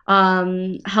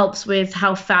helps with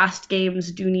how fast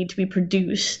games do need to be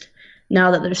produced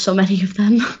now that there's so many of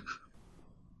them.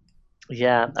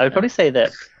 Yeah, I would probably say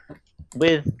that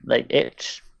with like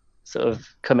itch sort of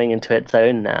coming into its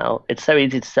own now, it's so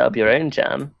easy to set up your own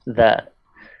jam that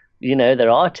there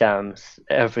are jams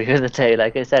every other day,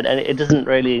 like I said, and it doesn't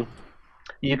really.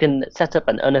 You can set up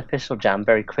an unofficial jam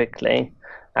very quickly.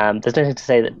 There's nothing to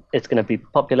say that it's going to be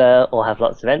popular or have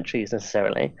lots of entries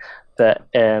necessarily, but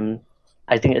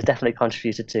I think it's definitely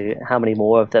contributed to how many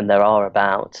more of them there are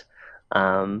about,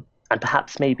 and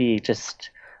perhaps maybe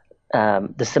just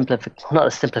not the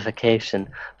simplification,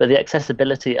 but the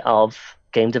accessibility of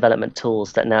game development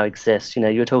tools that now exist. You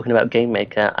were talking about Game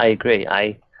Maker. I agree.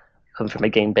 I come from a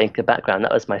Game Maker background.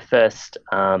 That was my first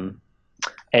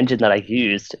engine that I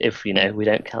used. If we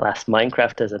don't class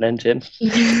Minecraft as an engine,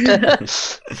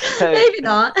 so, Maybe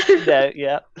not. no,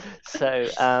 yeah. So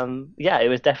yeah, it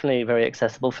was definitely very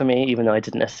accessible for me, even though I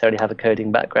didn't necessarily have a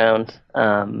coding background.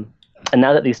 And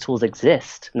now that these tools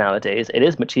exist nowadays, it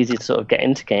is much easier to sort of get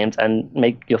into games and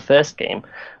make your first game.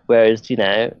 Whereas,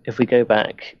 if we go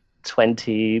back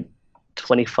 20,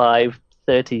 25,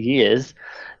 30 years,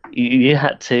 you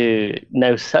had to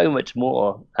know so much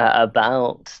more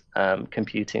about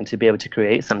computing to be able to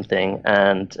create something,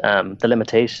 and the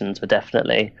limitations were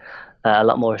definitely a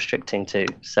lot more restricting too.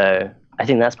 So I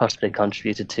think that's possibly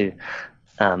contributed to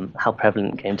how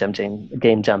prevalent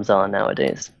game jams are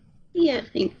nowadays. Yeah, I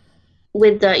think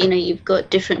with that, you've got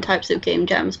different types of game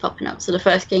jams popping up. So the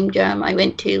first game jam I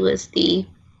went to was the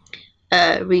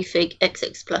Refig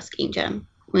XX Plus game jam,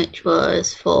 which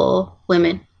was for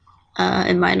women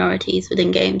and minorities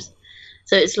within games.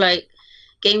 So it's like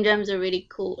game jams are really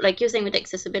cool. Like you're saying with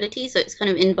accessibility, so it's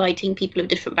kind of inviting people of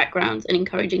different backgrounds and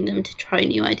encouraging them to try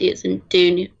new ideas and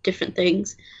do different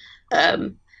things.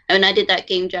 And when I did that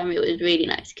game jam, it was really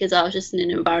nice because I was just in an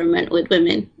environment with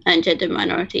women and gender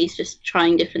minorities just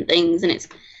trying different things. And it's,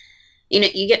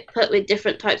 you get put with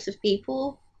different types of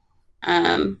people,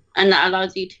 and that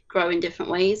allows you to grow in different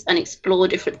ways and explore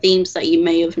different themes that you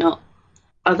may have not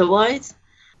otherwise.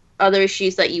 Other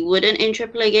issues that you wouldn't in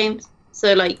AAA games.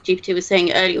 So like GPT was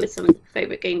saying earlier with some of the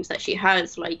favorite games that she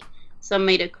has, like some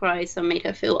made her cry, some made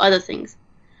her feel other things.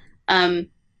 And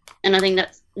I think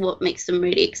that's what makes them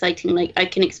really exciting. Like I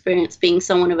can experience being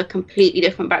someone of a completely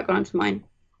different background to mine.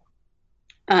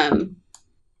 And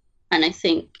I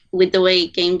think with the way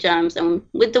game jams and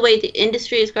with the way the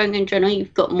industry is going in general,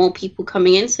 you've got more people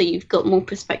coming in, so you've got more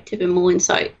perspective and more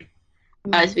insight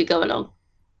as we go along.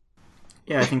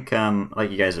 Yeah, I think,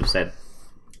 like you guys have said,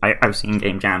 I've seen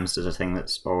game jams as a thing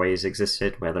that's always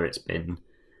existed, whether it's been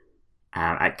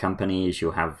at companies,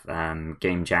 you'll have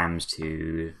game jams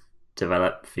to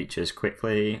develop features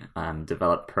quickly,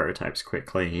 develop prototypes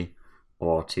quickly,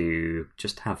 or to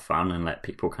just have fun and let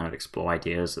people kind of explore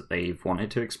ideas that they've wanted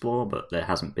to explore, but there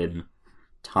hasn't been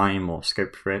time or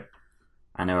scope for it.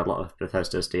 I know a lot of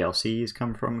Bethesda's DLCs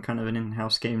come from kind of an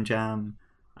in-house game jam.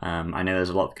 I know there's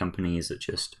a lot of companies that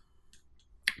just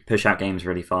push out games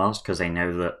really fast because they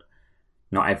know that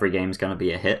not every game's going to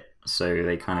be a hit, so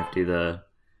they kind of do the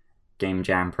game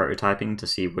jam prototyping to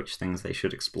see which things they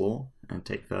should explore and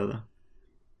take further.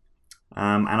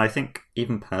 And I think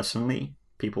even personally,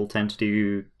 people tend to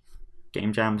do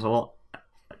game jams a lot,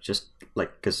 just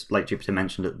because like Jupiter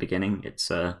mentioned at the beginning, it's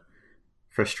a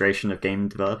frustration of game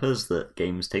developers that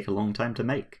games take a long time to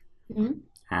make. Mm-hmm.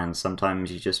 And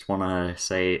sometimes you just want to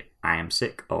say, I am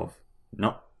sick of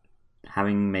not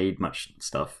having made much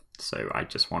stuff, so I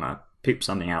just want to poop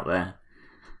something out there,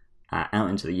 out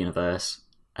into the universe,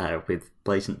 with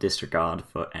blatant disregard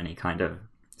for any kind of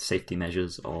safety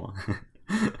measures or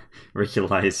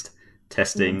regularized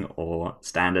testing or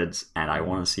standards, and I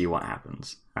want to see what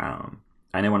happens.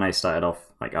 I know when I started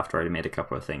off, like after I made a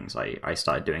couple of things, I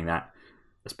started doing that.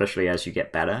 Especially as you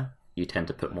get better, you tend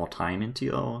to put more time into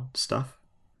your stuff.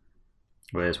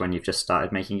 Whereas when you've just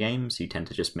started making games, you tend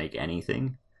to just make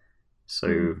anything.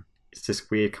 So it's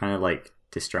this weird kind of like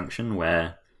disjunction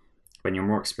where when you're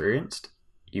more experienced,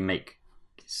 you make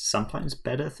sometimes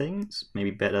better things,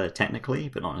 maybe better technically,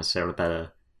 but not necessarily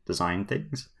better design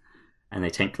things, and they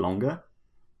take longer,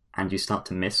 and you start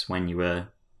to miss when you were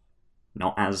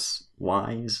not as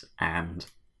wise and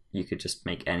you could just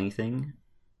make anything,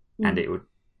 and it would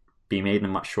be made in a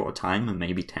much shorter time, and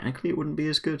maybe technically it wouldn't be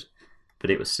as good, but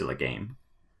it was still a game.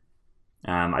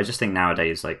 I just think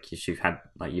nowadays, like you've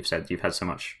had so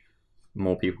much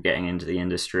more people getting into the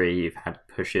industry. You've had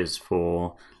pushes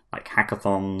for like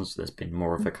hackathons. There's been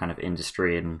more of a kind of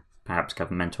industry and perhaps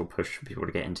governmental push for people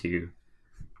to get into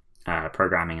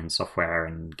programming and software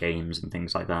and games and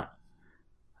things like that.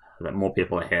 That more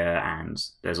people are here, and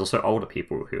there's also older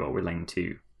people who are willing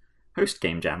to host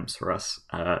game jams for us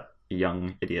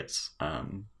young idiots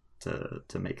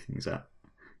to make things up.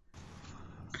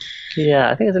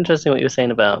 Yeah, I think it's interesting what you were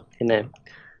saying about,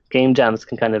 game jams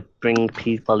can kind of bring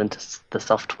people into the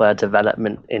software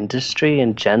development industry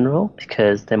in general,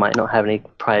 because they might not have any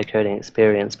prior coding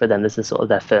experience, but then this is sort of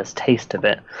their first taste of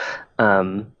it.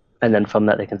 And then from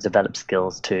that, they can develop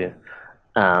skills to,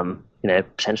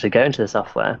 potentially go into the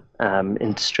software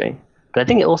industry. But I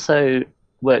think it also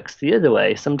works the other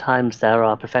way. Sometimes there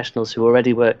are professionals who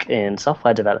already work in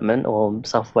software development or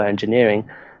software engineering,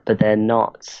 but they're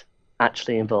not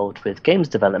actually involved with games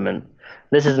development.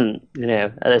 This isn't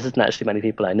actually many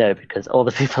people I know, because all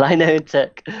the people I know in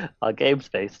tech are games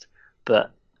based.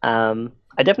 But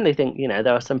I definitely think,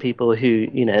 there are some people who,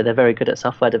 they're very good at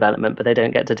software development, but they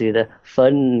don't get to do the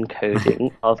fun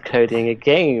coding of coding a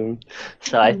game.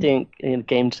 So I think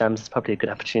game jams is probably a good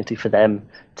opportunity for them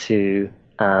to,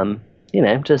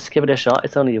 just give it a shot.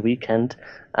 It's only a weekend.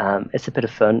 It's a bit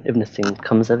of fun. If nothing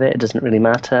comes of it, it doesn't really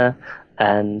matter.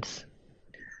 And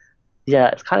yeah,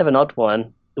 it's kind of an odd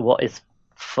one. What is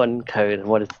fun code and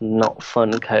what is not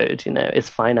fun code? Is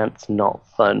finance not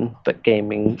fun, but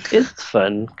gaming is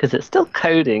fun because it's still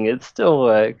coding, it's still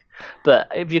work. But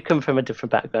if you come from a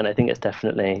different background, I think it's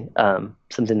definitely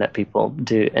something that people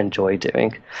do enjoy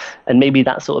doing, and maybe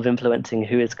that's sort of influencing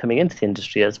who is coming into the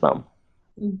industry as well.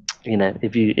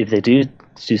 If they do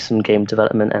some game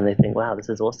development and they think, wow, this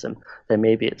is awesome, then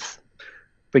maybe it's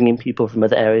bringing people from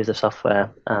other areas of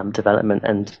software development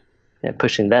and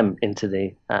pushing them into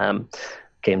the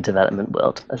game development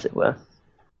world, as it were.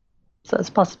 So that's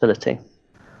a possibility.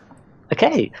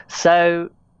 Okay,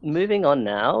 so moving on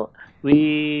now,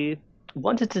 we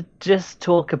wanted to just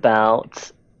talk about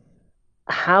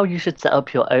how you should set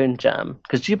up your own jam.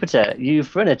 Because Jupiter,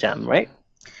 you've run a jam, right?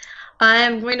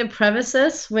 I'm going to preface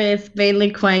this with mainly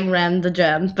Quang ran the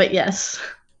jam, but yes,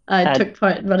 I took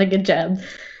part in running a jam.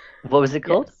 What was it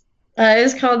called? Yes. It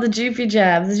was called the Jupy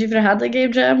Jam. The Jupiter Hadley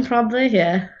game jam, probably,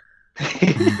 yeah.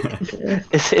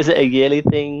 Is it a yearly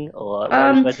thing, or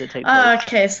where does it take place?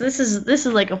 Okay, so this is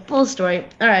like a full story.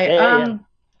 All right. Yeah.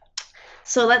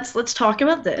 So let's talk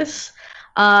about this.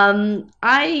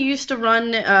 I used to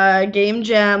run game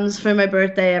jams for my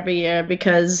birthday every year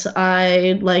because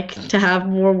I like to have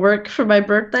more work for my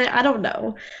birthday. I don't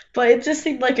know, but it just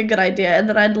seemed like a good idea, and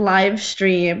then I'd live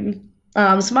stream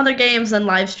some other games, then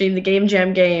live stream the game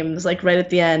jam games like right at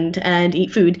the end and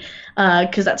eat food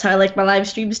because that's how I like my live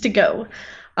streams to go.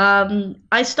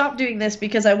 I stopped doing this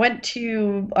because I went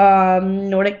to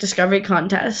Nordic Discovery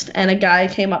Contest, and a guy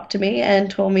came up to me and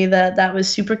told me that that was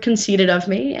super conceited of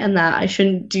me and that I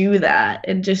shouldn't do that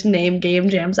and just name game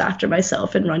jams after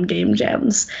myself and run game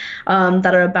jams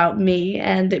that are about me,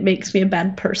 and it makes me a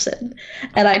bad person.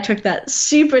 And I took that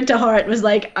super to heart, was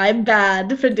like, I'm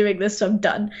bad for doing this, so I'm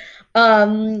done.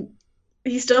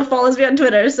 He still follows me on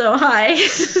Twitter, so hi.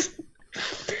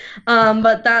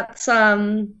 But that's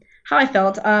how I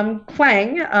felt.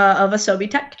 Quang of Asobi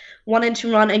Tech wanted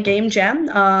to run a game jam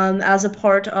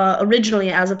originally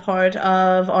as a part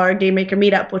of our Game Maker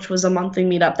meetup, which was a monthly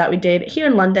meetup that we did here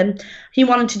in London. He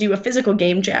wanted to do a physical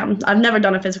game jam. I've never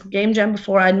done a physical game jam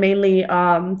before. I'd mainly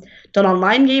done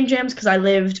online game jams because I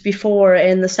lived before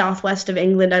in the southwest of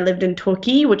England. I lived in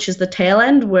Torquay, which is the tail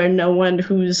end where no one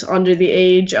who's under the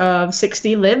age of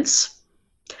 60 lives.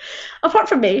 Apart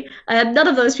from me, none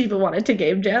of those people wanted to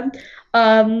game jam.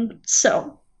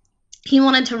 So he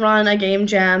wanted to run a game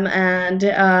jam, and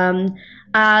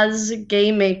as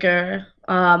Game Maker,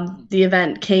 the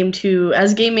event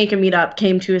as Game Maker Meetup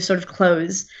came to a sort of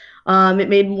close, it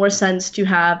made more sense to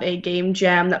have a game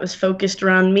jam that was focused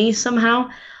around me somehow.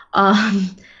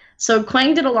 So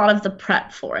Quang did a lot of the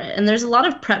prep for it, and there's a lot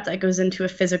of prep that goes into a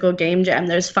physical game jam.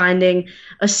 There's finding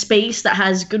a space that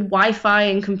has good Wi-Fi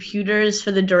and computers for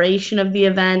the duration of the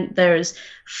event. There's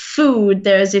food.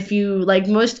 There's, if you like,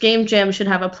 most game jams should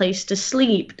have a place to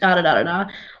sleep. Da da da da da.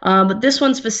 But this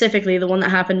one specifically, the one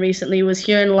that happened recently, was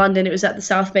here in London. It was at the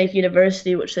South Bank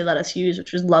University, which they let us use,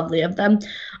 which was lovely of them.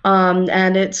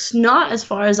 And it's not, as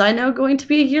far as I know, going to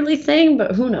be a yearly thing,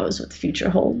 but who knows what the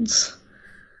future holds.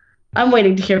 I'm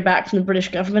waiting to hear back from the British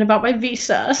government about my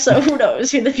visa, so who knows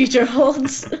who the future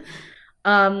holds. It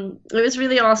was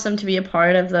really awesome to be a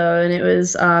part of, though, and it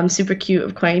was super cute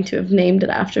of Quang to have named it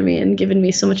after me and given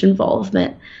me so much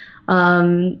involvement,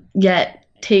 yet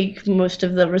take most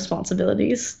of the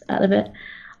responsibilities out of it.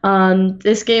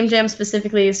 This game jam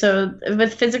specifically, so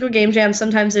with physical game jams,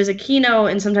 sometimes there's a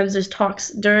keynote and sometimes there's talks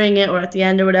during it or at the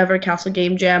end or whatever. Castle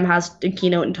Game Jam has a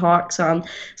keynote and talks, as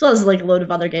well as like a load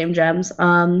of other game jams.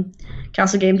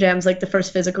 Castle Game Jam's like the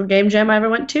first physical game jam I ever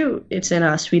went to. It's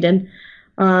in Sweden.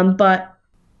 But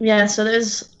yeah, so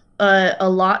there's a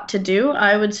lot to do.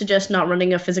 I would suggest not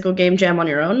running a physical game jam on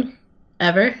your own,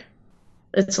 ever.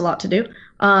 It's a lot to do.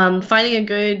 Finding a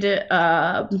good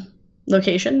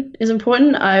location is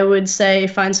important. I would say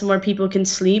find somewhere people can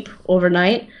sleep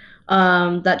overnight.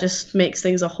 That just makes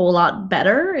things a whole lot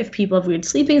better if people have weird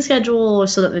sleeping schedule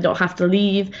so that they don't have to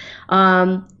leave.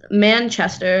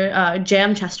 Jamchester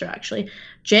actually.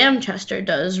 Jamchester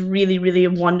does really, really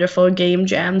wonderful game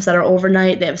jams that are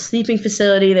overnight. They have a sleeping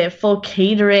facility, they have full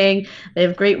catering, they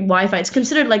have great Wi-Fi. It's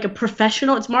considered like a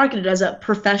professional, it's marketed as a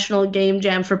professional game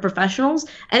jam for professionals,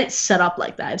 and it's set up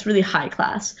like that. It's really high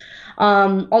class.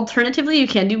 Alternatively, you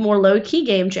can do more low-key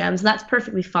game jams, and that's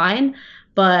perfectly fine,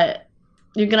 but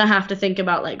you're going to have to think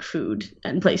about like food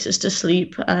and places to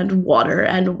sleep and water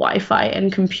and Wi-Fi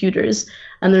and computers.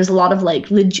 And there's a lot of like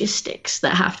logistics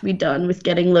that have to be done with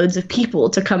getting loads of people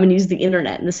to come and use the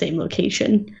internet in the same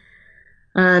location.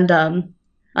 And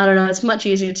I don't know, it's much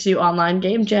easier to do online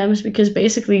game jams because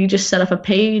basically you just set up a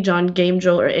page on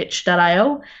GameJolt or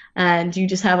itch.io and you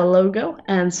just have a logo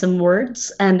and some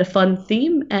words and a fun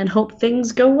theme and hope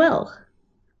things go well.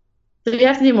 So you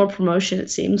have to do more promotion, it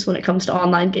seems, when it comes to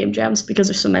online game jams because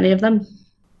there's so many of them.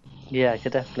 Yeah, I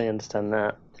could definitely understand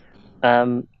that.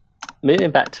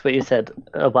 Moving back to what you said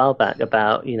a while back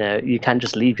about, you can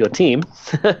just leave your team.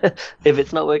 If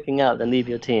it's not working out, then leave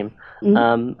your team.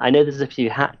 Mm-hmm. I know there's a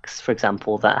few hacks, for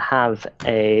example, that have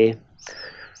at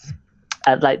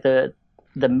like the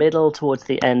middle towards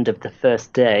the end of the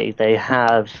first day, they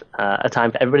have a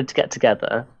time for everybody to get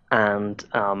together. And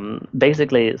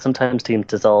basically, sometimes teams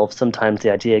dissolve, sometimes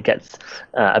the idea gets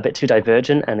a bit too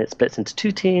divergent and it splits into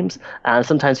two teams, and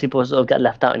sometimes people sort of get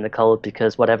left out in the cold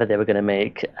because whatever they were going to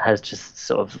make has just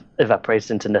sort of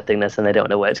evaporated into nothingness and they don't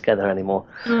want to work together anymore.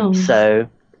 Oh. So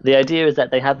the idea is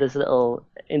that they have this little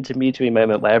intermediary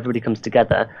moment where everybody comes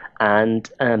together and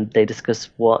they discuss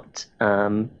what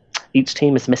each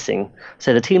team is missing.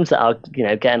 So the teams that are,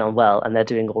 getting on well and they're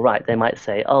doing all right, they might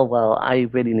say, oh, well, I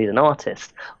really need an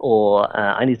artist, or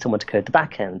I need someone to code the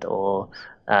back end, or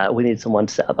we need someone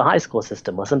to set up a high score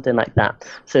system or something like that.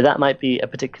 So that might be a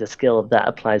particular skill that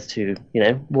applies to,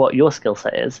 what your skill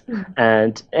set is. Mm-hmm.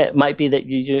 And it might be that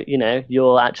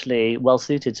you're actually well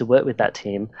suited to work with that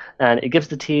team. And it gives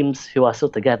the teams who are still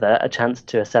together a chance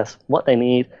to assess what they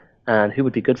need and who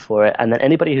would be good for it. And then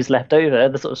anybody who's left over,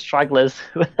 the sort of stragglers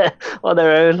on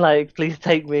their own, like, please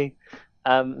take me,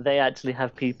 they actually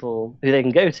have people who they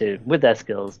can go to with their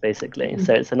skills, basically. Mm-hmm.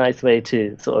 So it's a nice way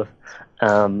to sort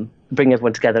of bring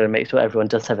everyone together and make sure everyone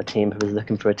does have a team who is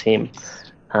looking for a team,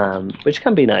 which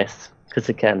can be nice. Because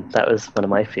again, that was one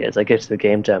of my fears. I go to the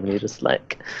game jam and you're just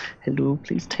like, hello,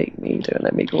 please take me. Don't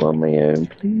let me go on my own,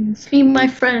 please. Be my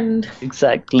friend.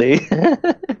 Exactly.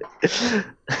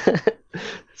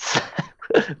 So,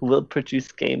 we'll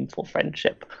produce game for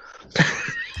friendship.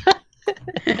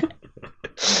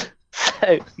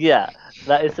 So yeah,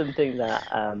 that is something that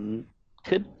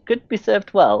could be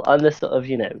served well on this sort of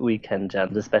weekend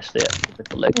jams, especially at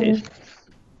typical locations.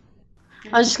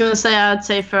 I was just going to say, I'd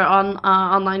say for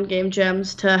online game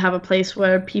jams, to have a place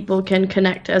where people can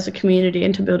connect as a community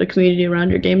and to build a community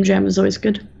around your game jam is always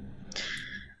good.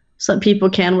 So that people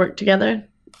can work together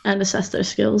and assess their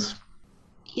skills.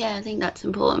 Yeah, I think that's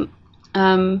important.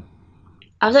 I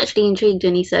was actually intrigued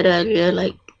when he said earlier,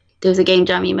 like, there was a game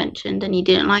jam you mentioned and you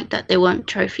didn't like that there weren't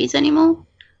trophies anymore.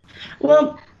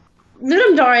 Well,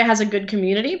 Ludum Dare has a good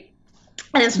community.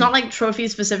 And it's not like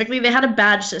trophies specifically. They had a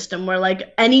badge system where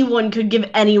like anyone could give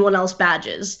anyone else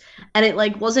badges. And it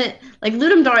like wasn't like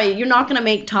Ludum Dare, you're not going to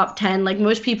make top 10. Like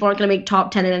most people aren't going to make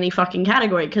top 10 in any fucking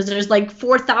category because there's like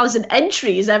 4,000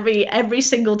 entries every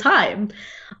single time.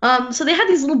 So they had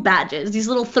these little badges, these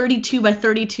little 32 by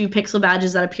 32 pixel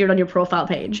badges that appeared on your profile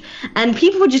page, and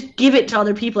people would just give it to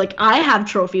other people. Like I have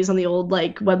trophies on the old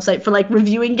like website for like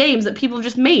reviewing games that people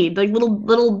just made, like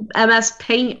little MS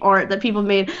Paint art that people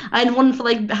made. I had one for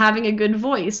like having a good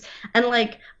voice, and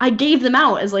like I gave them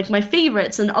out as like my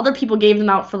favorites, and other people gave them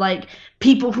out for like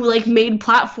people who like made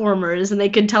platformers, and they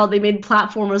could tell they made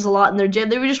platformers a lot in their gym.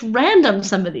 They were just random,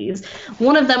 some of these.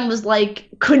 One of them was like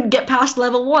couldn't get past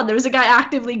level 1. There was a guy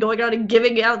actively going out and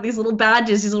giving out these little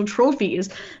badges, these little trophies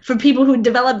for people who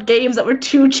developed games that were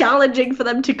too challenging for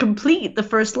them to complete the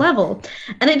first level.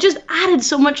 And it just added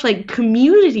so much like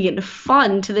community and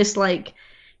fun to this like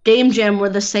game jam where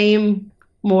the same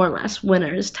more or less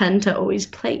winners tend to always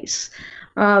place.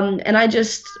 And I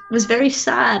just was very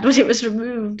sad when it was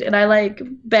removed, and I like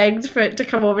begged for it to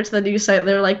come over to the new site.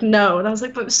 They were like, no, and I was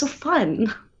like, but it was so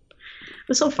fun. It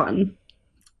was so fun.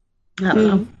 I don't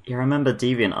know. You remember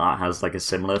DeviantArt has like a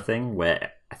similar thing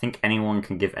where I think anyone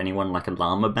can give anyone like a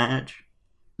llama badge,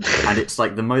 and it's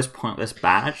like the most pointless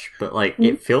badge, but like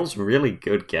it feels really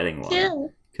good getting one. Yeah.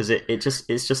 Because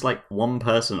it's just like one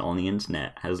person on the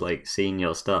internet has like seen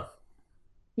your stuff.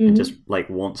 Mm-hmm. And just like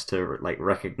wants to like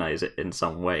recognize it in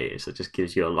some way, so it just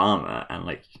gives you a llama, and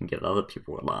like you can give other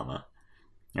people a llama,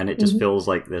 and it just feels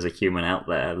like there's a human out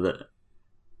there that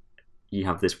you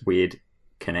have this weird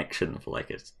connection for like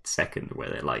a second where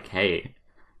they're like, hey,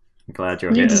 I'm glad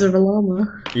you're You here. deserve a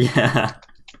llama. Yeah.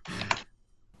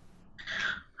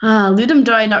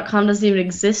 Ludumdari.com doesn't even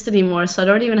exist anymore, so I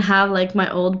don't even have like my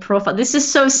old profile. This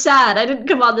is so sad. I didn't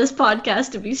come on this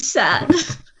podcast to be sad.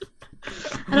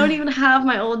 I don't even have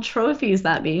my old trophies,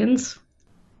 that means.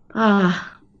 I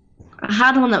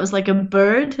had one that was like a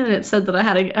bird, and it said that I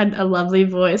had a lovely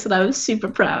voice, and I was super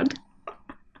proud.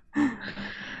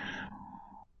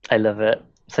 I love it.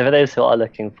 So for those who are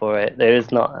looking for it, there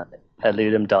is not a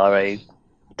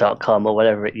ludumdare.com or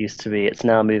whatever it used to be. It's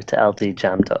now moved to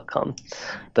ldjam.com.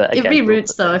 But again, it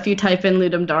reroutes, though. If you type in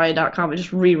ludumdare.com, it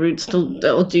just reroutes to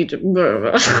LD.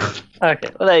 Okay,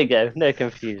 well, there you go. No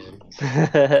confusion.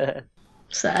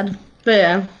 Sad. But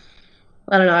yeah,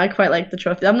 I don't know. I quite like the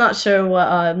trophy. I'm not sure what.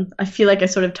 I feel like I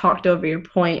sort of talked over your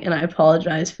point, and I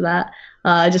apologize for that.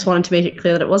 I just wanted to make it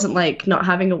clear that it wasn't like not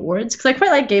having awards, because I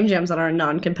quite like game jams that are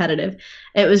non-competitive.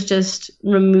 It was just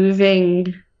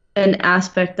removing an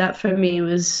aspect that for me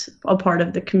was a part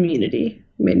of the community.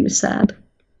 It made me sad.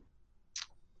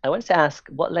 I wanted to ask,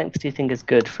 what length do you think is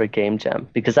good for a game jam?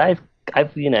 Because I've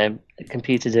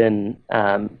competed in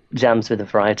jams with a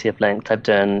variety of length. I've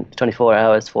done 24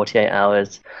 hours, 48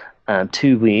 hours,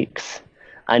 2 weeks.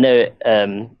 I know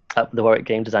at the Warwick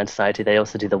Game Design Society, they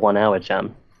also do the 1 hour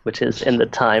jam, which is in the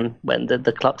time when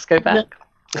the clocks go back.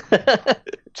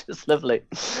 Which is lovely.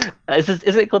 Is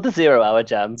it called the 0 hour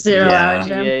jam? 0 hour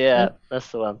jam. Yeah,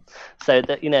 that's the one. So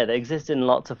that they exist in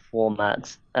lots of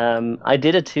formats. I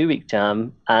did a 2-week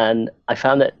jam, and I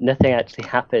found that nothing actually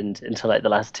happened until like the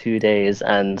last 2 days,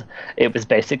 and it was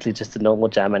basically just a normal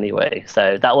jam anyway.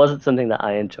 So that wasn't something that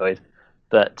I enjoyed.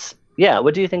 But yeah,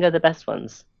 what do you think are the best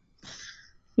ones?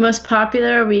 Most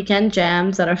popular weekend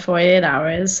jams that are 48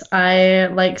 hours. I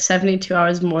like 72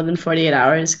 hours more than 48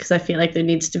 hours because I feel like there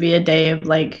needs to be a day of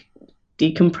like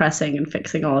decompressing and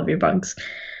fixing all of your bugs.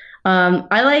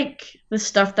 I like the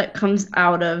stuff that comes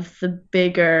out of the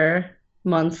bigger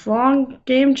month-long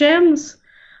game jams,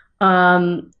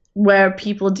 where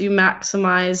people do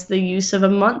maximize the use of a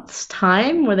month's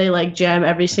time, where they like jam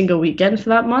every single weekend for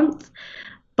that month.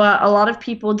 But a lot of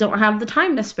people don't have the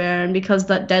time to spare, and because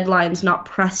that deadline's not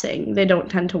pressing, they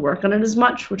don't tend to work on it as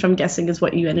much, which I'm guessing is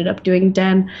what you ended up doing,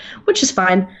 Dan, which is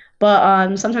fine.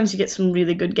 But sometimes you get some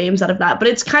really good games out of that. But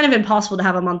it's kind of impossible to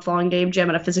have a month-long game jam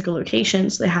at a physical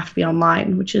location, so they have to be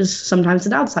online, which is sometimes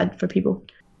the downside for people.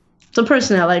 So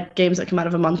personally, I like games that come out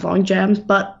of a month-long jam,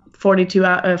 but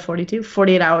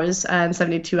 48 hours and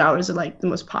 72 hours are like the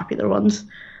most popular ones.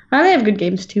 And they have good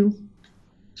games too.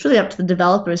 It's really up to the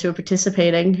developers who are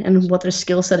participating and what their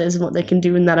skill set is and what they can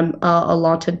do in that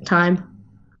allotted time.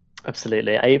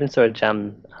 Absolutely. I even saw a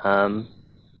jam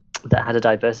that had a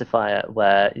diversifier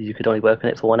where you could only work on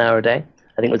it for 1 hour a day.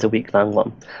 I think it was a week-long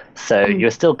one. So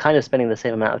you're still kind of spending the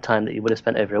same amount of time that you would have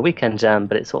spent over a weekend jam,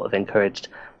 but it sort of encouraged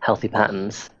healthy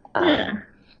patterns. It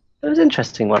was an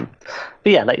interesting one.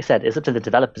 But yeah, like you said, it's up to the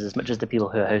developers as much as the people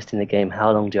who are hosting the game. How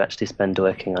long do you actually spend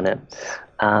working on it?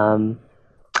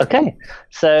 Okay,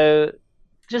 so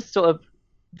just sort of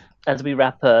as we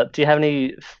wrap up, do you have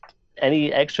any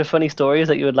extra funny stories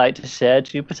that you would like to share,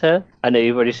 Jupiter? I know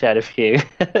you've already shared a few.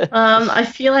 I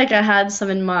feel like I had some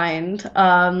in mind.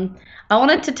 I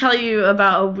wanted to tell you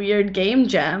about a weird game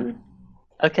jam.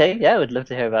 Okay, yeah, I would love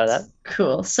to hear about that.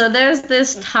 Cool. So there's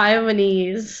this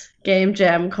Taiwanese game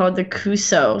jam called the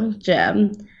Kuso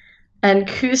Jam, and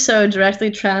Kuso directly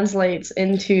translates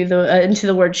into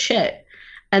the word shit.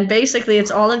 And basically,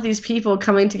 it's all of these people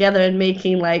coming together and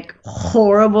making like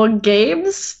horrible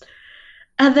games.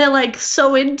 And they're like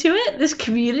so into it, this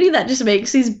community that just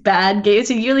makes these bad games.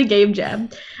 It's a yearly game jam.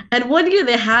 And one year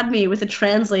they had me with a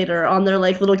translator on their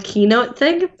like little keynote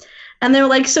thing. And they were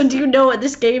like, "So do you know what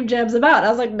this game jam's about?" And I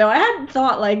was like, "No, I hadn't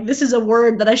thought like this is a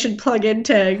word that I should plug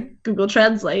into Google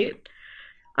Translate."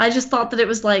 I just thought that it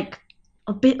was like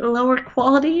a bit lower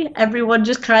quality. Everyone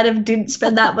just kind of didn't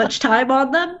spend that much time on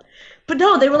them. But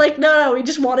no, they were like, no, we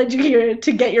just wanted you here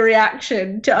to get your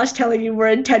reaction to us telling you we're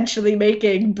intentionally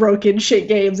making broken shit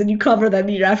games and you cover them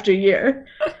year after year.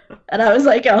 And I was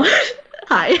like, oh,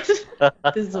 hi,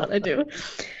 this is what I do.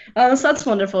 So that's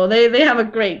wonderful. They have a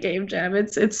great game jam.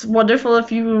 It's wonderful if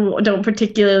you don't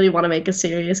particularly want to make a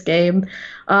serious game.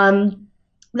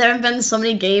 There have been so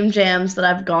many game jams that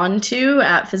I've gone to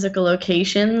at physical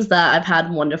locations that I've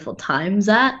had wonderful times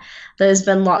at. There's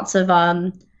been lots of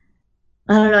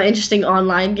I don't know, interesting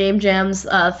online game jams.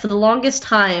 For the longest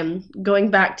time,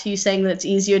 going back to you saying that it's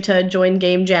easier to join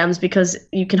game jams because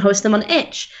you can host them on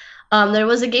itch. There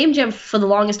was a game jam for the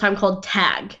longest time called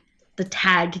Tag, the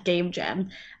Tag game jam.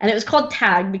 And it was called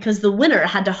Tag because the winner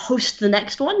had to host the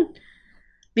next one.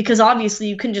 Because obviously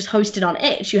you couldn't just host it on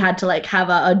itch. You had to like have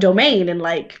a domain and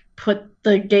like put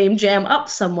the game jam up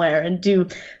somewhere and do.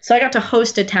 So I got to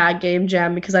host a Tag game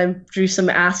jam because I drew some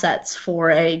assets for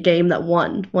a game that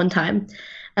won one time,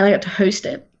 and I got to host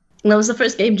it. And that was the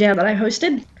first game jam that I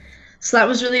hosted. So that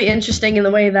was really interesting in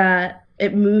the way that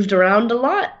it moved around a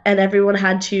lot, and everyone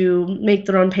had to make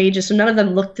their own pages. So none of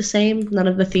them looked the same. None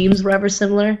of the themes were ever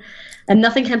similar, and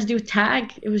nothing had to do with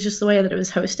Tag. It was just the way that it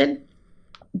was hosted.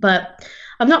 But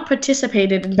I've not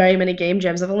participated in very many game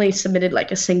jams. I've only submitted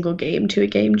like a single game to a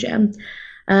game jam.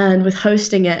 And with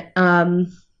hosting it, I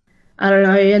don't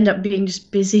know, you end up being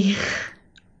just busy.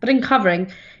 But in covering,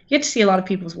 you get to see a lot of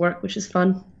people's work, which is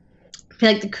fun. I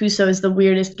feel like the Kuso is the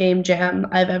weirdest game jam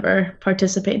I've ever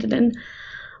participated in.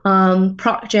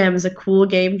 Proc Jam is a cool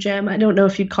game jam. I don't know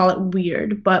if you'd call it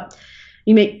weird, but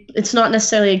it's not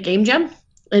necessarily a game jam.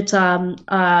 It's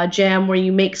a jam where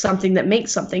you make something that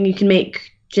makes something. You can make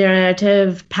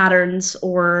generative patterns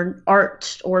or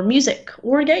art or music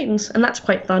or games, and that's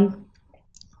quite fun.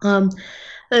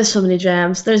 There's so many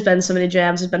jams. There's been so many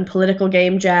jams. There's been political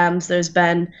game jams. There's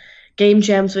been game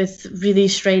jams with really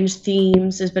strange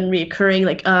themes. There's been reoccurring,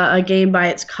 like a game by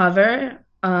its cover,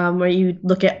 where you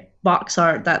look at box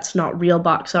art that's not real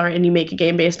box art and you make a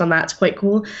game based on that. It's quite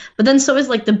cool. But then so is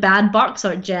like the bad box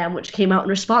art jam, which came out in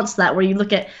response to that, where you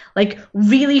look at like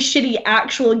really shitty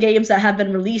actual games that have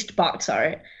been released box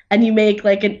art and you make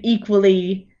like an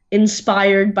equally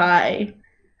inspired by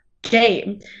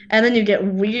game, and then you get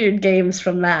weird games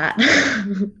from that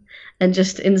and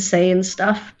just insane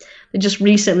stuff. They just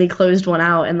recently closed one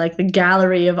out and like the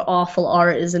gallery of awful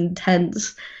art is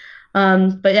intense.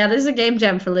 But yeah, there's a game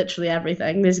jam for literally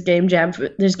everything. There's game jams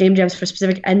for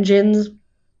specific engines,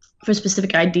 for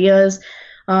specific ideas.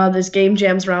 There's game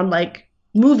jams around like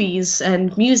movies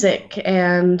and music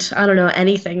and I don't know,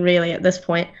 anything really at this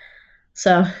point.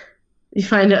 So you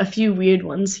find a few weird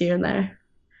ones here and there.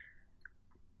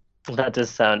 That does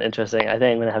sound interesting. I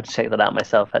think I'm going to have to check that out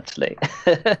myself, actually.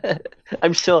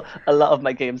 I'm sure a lot of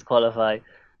my games qualify.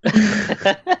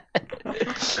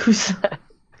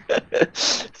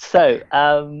 So,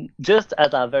 just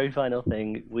as our very final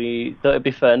thing, we thought it'd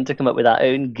be fun to come up with our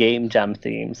own game jam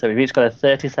theme. So we've each got a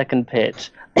 30-second pitch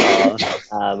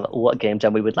of what game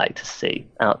jam we would like to see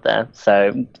out there.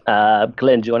 So,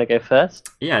 Glenn, do you want to go first?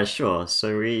 Yeah, sure.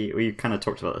 So we kind of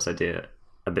talked about this idea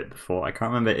a bit before. I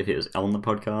can't remember if it was on the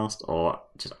podcast or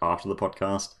just after the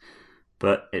podcast,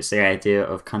 but it's the idea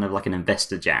of kind of like an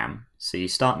investor jam. So you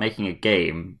start making a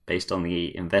game based on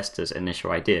the investor's initial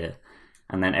idea,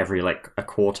 and then every like a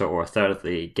quarter or a third of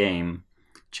the game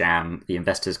jam, the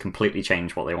investors completely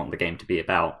change what they want the game to be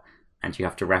about, and you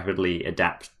have to rapidly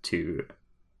adapt to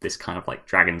this kind of like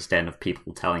Dragon's Den of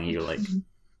people telling you like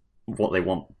what they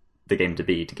want the game to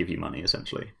be to give you money,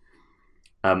 essentially.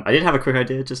 I did have a quick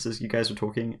idea just as you guys were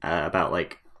talking about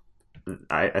like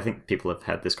I think people have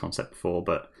had this concept before,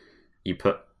 but you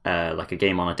put like a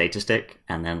game on a data stick,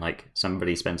 and then like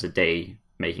somebody spends a day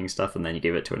making stuff, and then you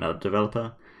give it to another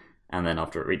developer, and then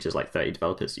after it reaches like 30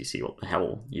 developers, you see what the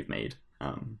hell you've made.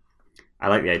 I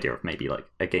like the idea of maybe like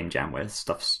a game jam where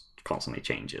stuff constantly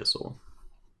changes, or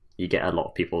you get a lot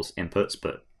of people's inputs,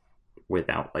 but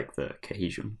without like the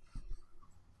cohesion.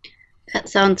 That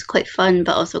sounds quite fun,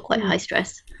 but also quite high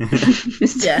stress.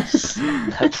 Yes.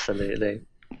 Absolutely.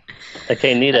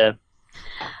 Okay, Nita.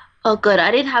 Oh, good. I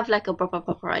didn't have like a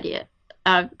proper idea.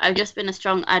 I've just been a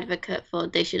strong advocate for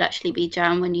there should actually be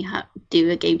jam when you do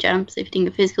a game jam. So if you're doing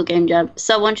a physical game jam,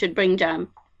 someone should bring jam,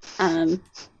 and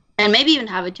maybe even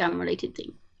have a jam related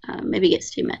thing. Maybe it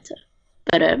gets too meta,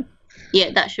 but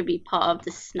yeah, that should be part of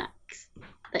the snacks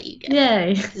that you get.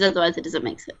 Yay. Because otherwise it doesn't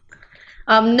make sense.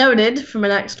 Noted for my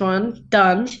next one.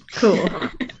 Done. Cool.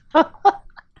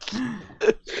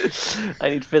 I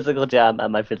need physical jam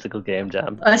and my physical game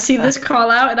jam. I see this call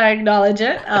out and I acknowledge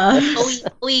it.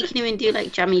 Or you can even do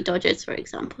like jammy dodgers, for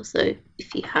example. So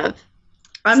if you have,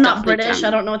 I'm not stuff with British. jam.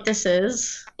 I don't know what this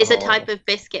is. It's a type of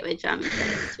biscuit with jam.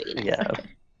 It's really nice. Yeah.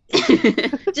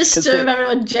 Just serve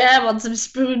everyone jam on some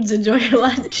spoons. Enjoy your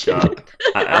lunch. Sure.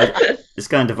 It's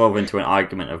going to devolve into an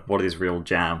argument of what is real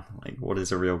jam. Like, what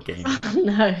is a real game?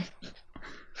 No.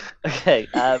 Okay,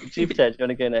 Jupiter, do you want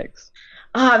to go next?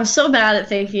 Oh, I'm so bad at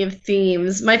thinking of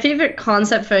themes. My favorite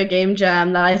concept for a game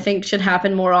jam that I think should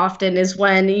happen more often is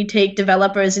when you take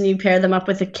developers and you pair them up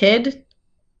with a kid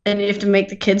and you have to make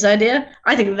the kid's idea.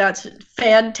 I think that's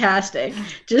fantastic.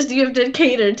 Just you have to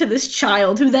cater to this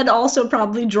child who then also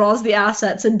probably draws the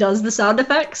assets and does the sound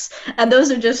effects. And those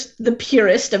are just the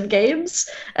purest of games.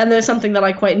 And there's something that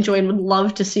I quite enjoy and would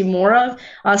love to see more of.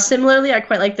 Similarly, I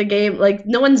quite like the game. Like,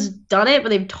 no one's done it, but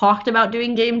they've talked about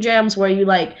doing game jams where you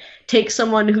like take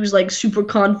someone who's like super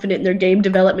confident in their game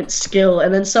development skill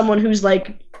and then someone who's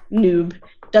like noob,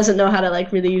 doesn't know how to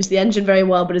like really use the engine very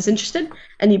well but is interested,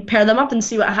 and you pair them up and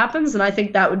see what happens. And I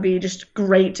think that would be just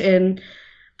great in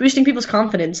boosting people's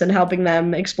confidence and helping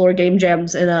them explore game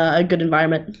jams in a good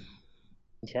environment.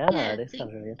 Yeah, this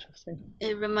sounds really interesting.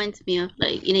 It reminds me of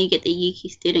like, you get the Yuki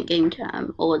Student Game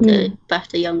Jam or the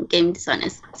BAFTA Young Game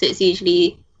Designers. So it's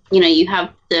usually, you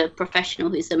have the professional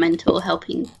who's the mentor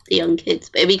helping the young kids.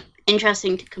 But it'd be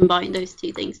interesting to combine those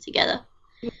two things together,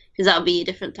 because that would be a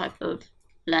different type of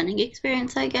learning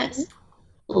experience, I guess,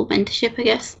 or mentorship, I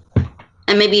guess.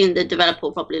 And maybe even the developer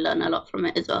will probably learn a lot from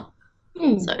it as well.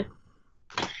 So,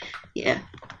 yeah.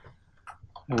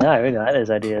 No, I really like those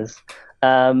ideas.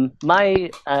 My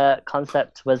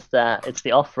concept was that it's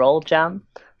the off-roll jam.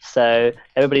 So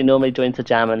everybody normally joins the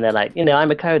jam and they're like,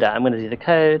 I'm a coder, I'm going to do the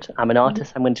code. I'm an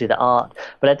artist, I'm going to do the art.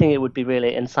 But I think it would be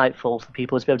really insightful for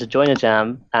people to be able to join a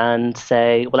jam and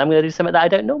say, well, I'm going to do something that I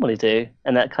don't normally do.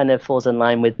 And that kind of falls in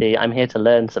line with the I'm here to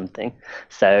learn something.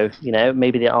 So,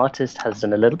 maybe the artist has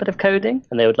done a little bit of coding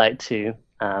and they would like to,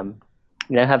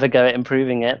 have a go at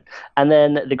improving it. And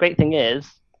then the great thing is,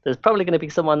 there's probably going to be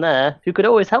someone there who could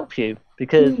always help you,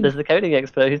 because there's the coding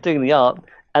expert who's doing the art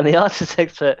and the artist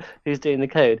expert who's doing the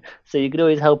code. So you could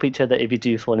always help each other if you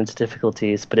do fall into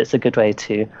difficulties, but it's a good way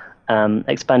to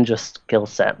expand your skill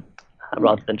set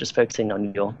rather than just focusing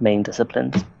on your main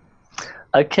disciplines.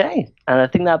 Okay, and I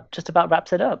think that just about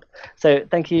wraps it up. So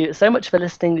thank you so much for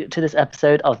listening to this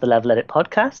episode of the Level Edit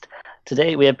podcast.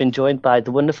 Today we have been joined by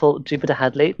the wonderful Jupiter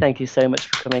Hadley. Thank you so much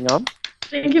for coming on.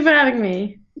 Thank you for having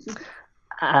me.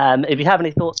 If you have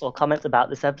any thoughts or comments about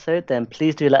this episode, then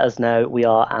please do let us know. We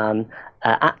are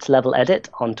at Level Edit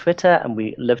on Twitter, and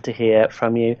we love to hear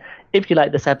from you. If you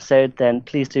like this episode, then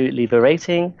please do leave a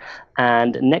rating.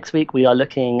 And next week, we are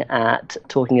looking at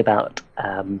talking about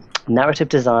narrative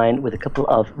design with a couple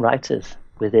of writers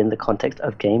within the context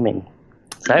of gaming.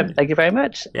 So thank you very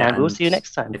much, and we'll see you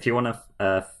next time. If you want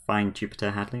to find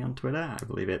Jupiter Hadley on Twitter, I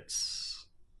believe it's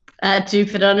At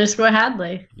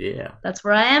Jupiter_Hadley. Yeah. That's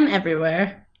where I am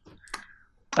everywhere.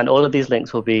 And all of these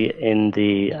links will be in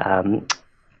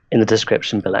the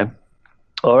description below.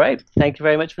 All right. Thank you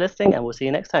very much for listening, and we'll see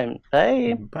you next time.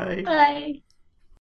 Bye. Bye. Bye.